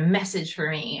hopefully it has a message for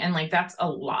me. And like, that's a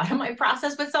lot of my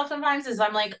process with self sometimes, is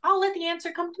I'm like, I'll let the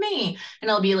answer come to me.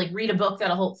 And I'll be like, read a book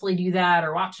that'll hopefully do that,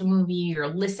 or watch a movie, or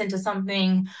listen to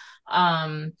something.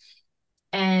 And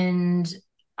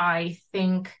I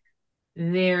think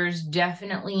there's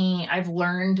definitely, I've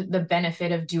learned the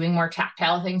benefit of doing more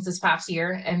tactile things this past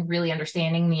year and really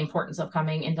understanding the importance of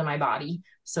coming into my body.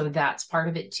 So that's part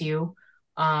of it too.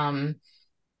 And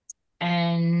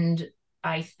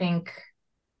I think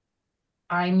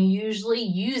I'm usually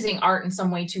using art in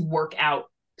some way to work out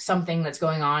something that's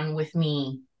going on with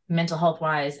me mental health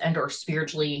wise and or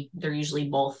spiritually. They're usually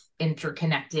both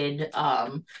interconnected.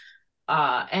 And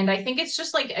I think it's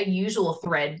just like a usual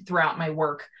thread throughout my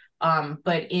work.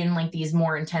 But in like these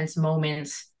more intense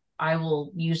moments, I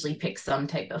will usually pick some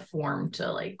type of form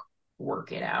to like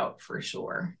work it out for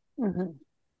sure.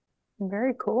 Mm-hmm.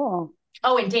 Very cool.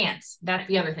 Oh, and dance. That's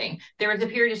the other thing. There was a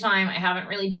period of time, I haven't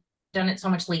really done it so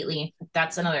much lately.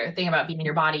 That's another thing about being in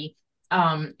your body,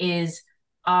 is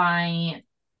I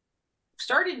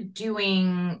started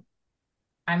doing,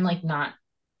 I'm like not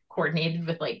coordinated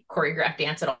with like choreographed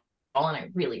dance at all. And I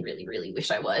really, really, really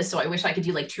wish I was. So I wish I could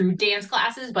do like true dance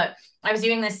classes, but I was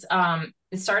doing this.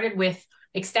 It started with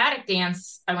ecstatic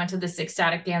dance. I went to this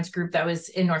ecstatic dance group that was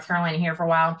in North Carolina here for a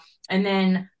while. And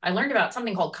then I learned about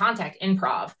something called contact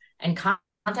improv. And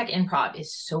contact improv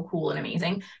is so cool and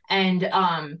amazing.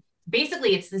 And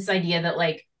basically it's this idea that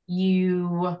like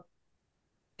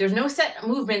there's no set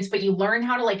movements, but you learn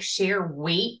how to like share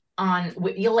weight on,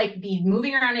 you'll like be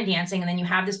moving around and dancing, and then you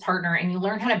have this partner and you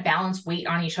learn how to balance weight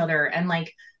on each other. And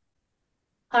like,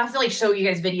 I'll have to like show you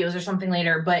guys videos or something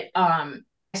later, but I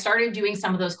started doing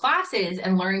some of those classes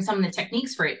and learning some of the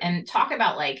techniques for it, and talk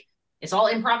about like, it's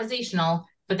all improvisational,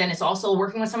 but then it's also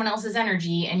working with someone else's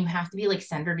energy, and you have to be like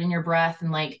centered in your breath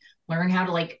and like learn how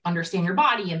to like understand your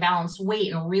body and balance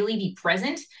weight and really be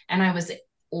present. And I was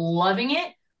loving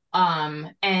it.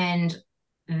 And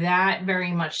that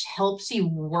very much helps you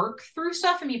work through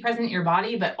stuff and be present in your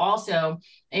body, but also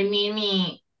it made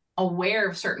me aware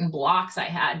of certain blocks I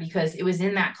had, because it was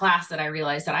in that class that I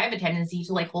realized that I have a tendency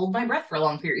to like hold my breath for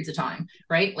long periods of time,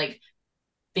 right? Like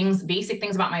basic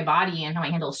things about my body and how I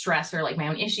handle stress, or like my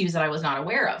own issues that I was not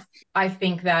aware of. I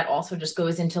think that also just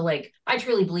goes into like, I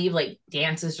truly believe like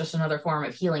dance is just another form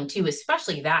of healing too,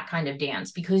 especially that kind of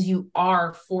dance, because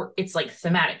it's like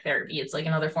somatic therapy. It's like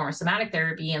another form of somatic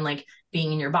therapy, and like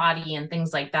being in your body and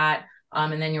things like that.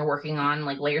 And then you're working on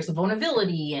like layers of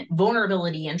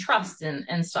vulnerability and trust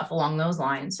and stuff along those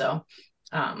lines. So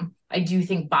I do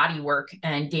think body work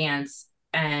and dance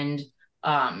and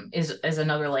is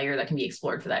another layer that can be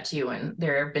explored for that too. And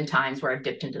there have been times where I've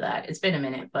dipped into that. It's been a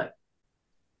minute, but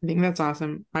I think that's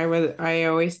awesome. I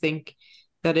always think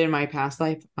that in my past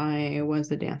life I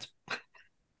was a dancer.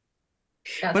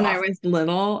 When I was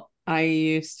little, I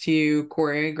used to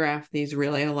choreograph these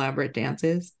really elaborate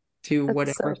dances to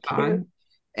whatever song.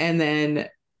 And then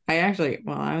I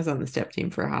was on the step team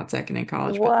for a hot second in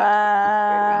college. What?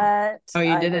 Oh,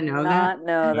 you didn't know that? Not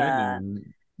know that.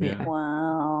 Yeah.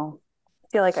 Wow. I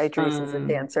feel like Idris is a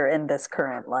dancer in this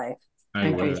current life.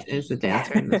 Idris is a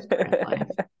dancer in this current life.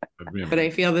 But I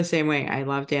feel the same way. I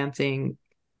love dancing,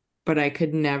 but I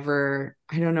could never,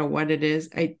 I don't know what it is.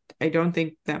 I don't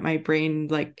think that my brain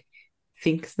like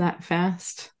thinks that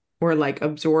fast or like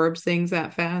absorbs things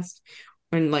that fast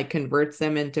and like converts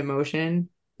them into motion.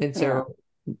 And so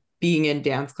being in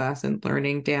dance class and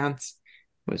learning dance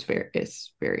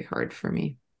is very hard for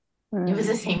me. It was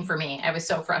the same for me. I was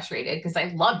so frustrated because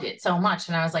I loved it so much.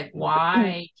 And I was like,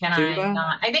 why can Zumba? I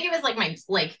not? I think it was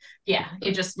like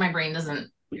it just, my brain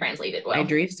doesn't translate it well. I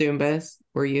dream Zumbas.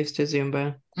 We're used to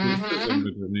Zumba.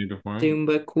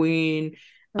 Zumba queen.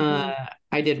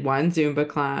 I did one Zumba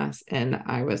class and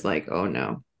I was like, oh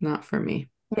no, not for me.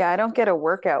 Yeah, I don't get a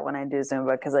workout when I do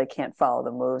Zumba because I can't follow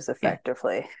the moves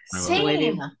effectively.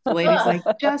 Same. The lady's like,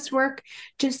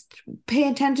 just pay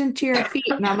attention to your feet.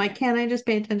 And I'm like, can I just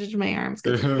pay attention to my arms?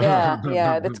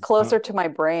 Yeah, it's closer to my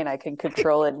brain. I can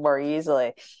control it more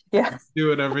easily. Yeah. Do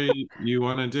whatever you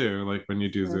want to do, like when you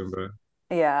do Zumba.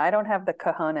 Yeah, I don't have the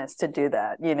cojones to do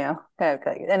that,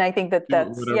 Okay. And I think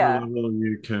that's whatever level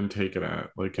you can take it at.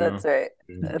 Like that's right.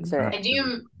 That's right.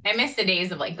 I miss the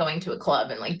days of like going to a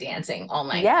club and like dancing all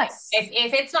night. Yes. Like,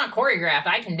 if it's not choreographed,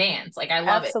 I can dance. Like I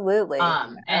love Absolutely.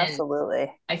 it.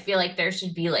 Absolutely. I feel like there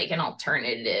should be like an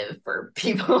alternative for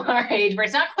people our age where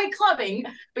it's not quite clubbing,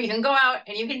 but you can go out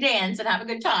and you can dance and have a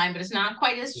good time, but it's not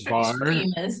quite as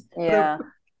extreme as. Yeah.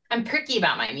 I'm pricky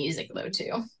about my music though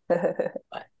too.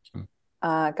 But.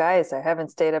 Guys, I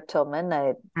haven't stayed up till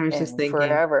midnight I was just thinking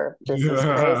forever. This is crazy.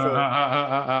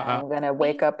 I'm gonna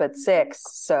wake up at 6,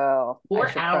 so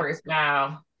 4 hours.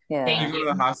 Wow. Yeah. You go to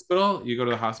the hospital?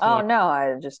 Oh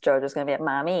no, Jojo's gonna be at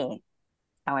mommy.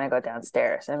 I want to go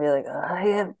downstairs and be like,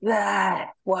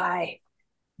 why?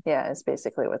 Yeah, it's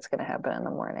basically what's gonna happen in the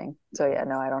morning. So yeah,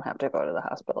 no, I don't have to go to the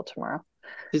hospital tomorrow.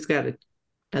 She's got an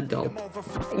adult.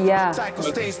 Yeah. Cycle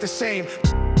stays the same.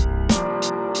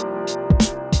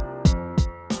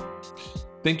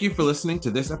 Thank you for listening to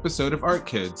this episode of Art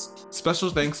Kids. Special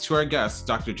thanks to our guest,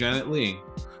 Dr. Janet Lee.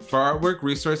 For artwork,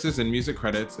 resources, and music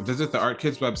credits, visit the Art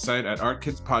Kids website at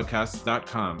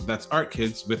artkidspodcast.com. That's Art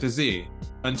Kids with a Z.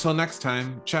 Until next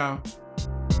time, ciao.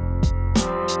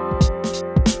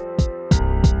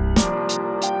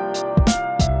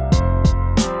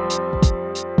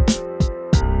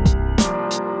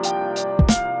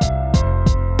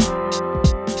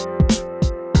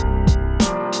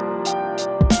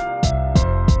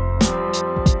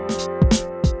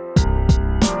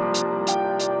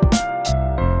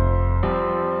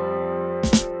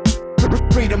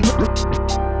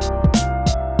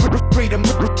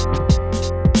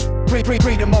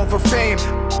 Freedom over fame.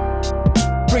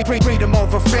 Freedom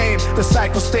over fame. The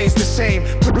cycle stays the same.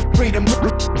 Freedom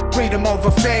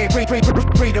over fame.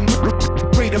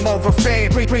 Freedom over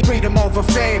fame. Freedom over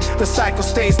fame. The cycle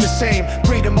stays the same.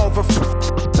 Freedom over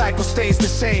cycle stays the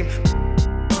same.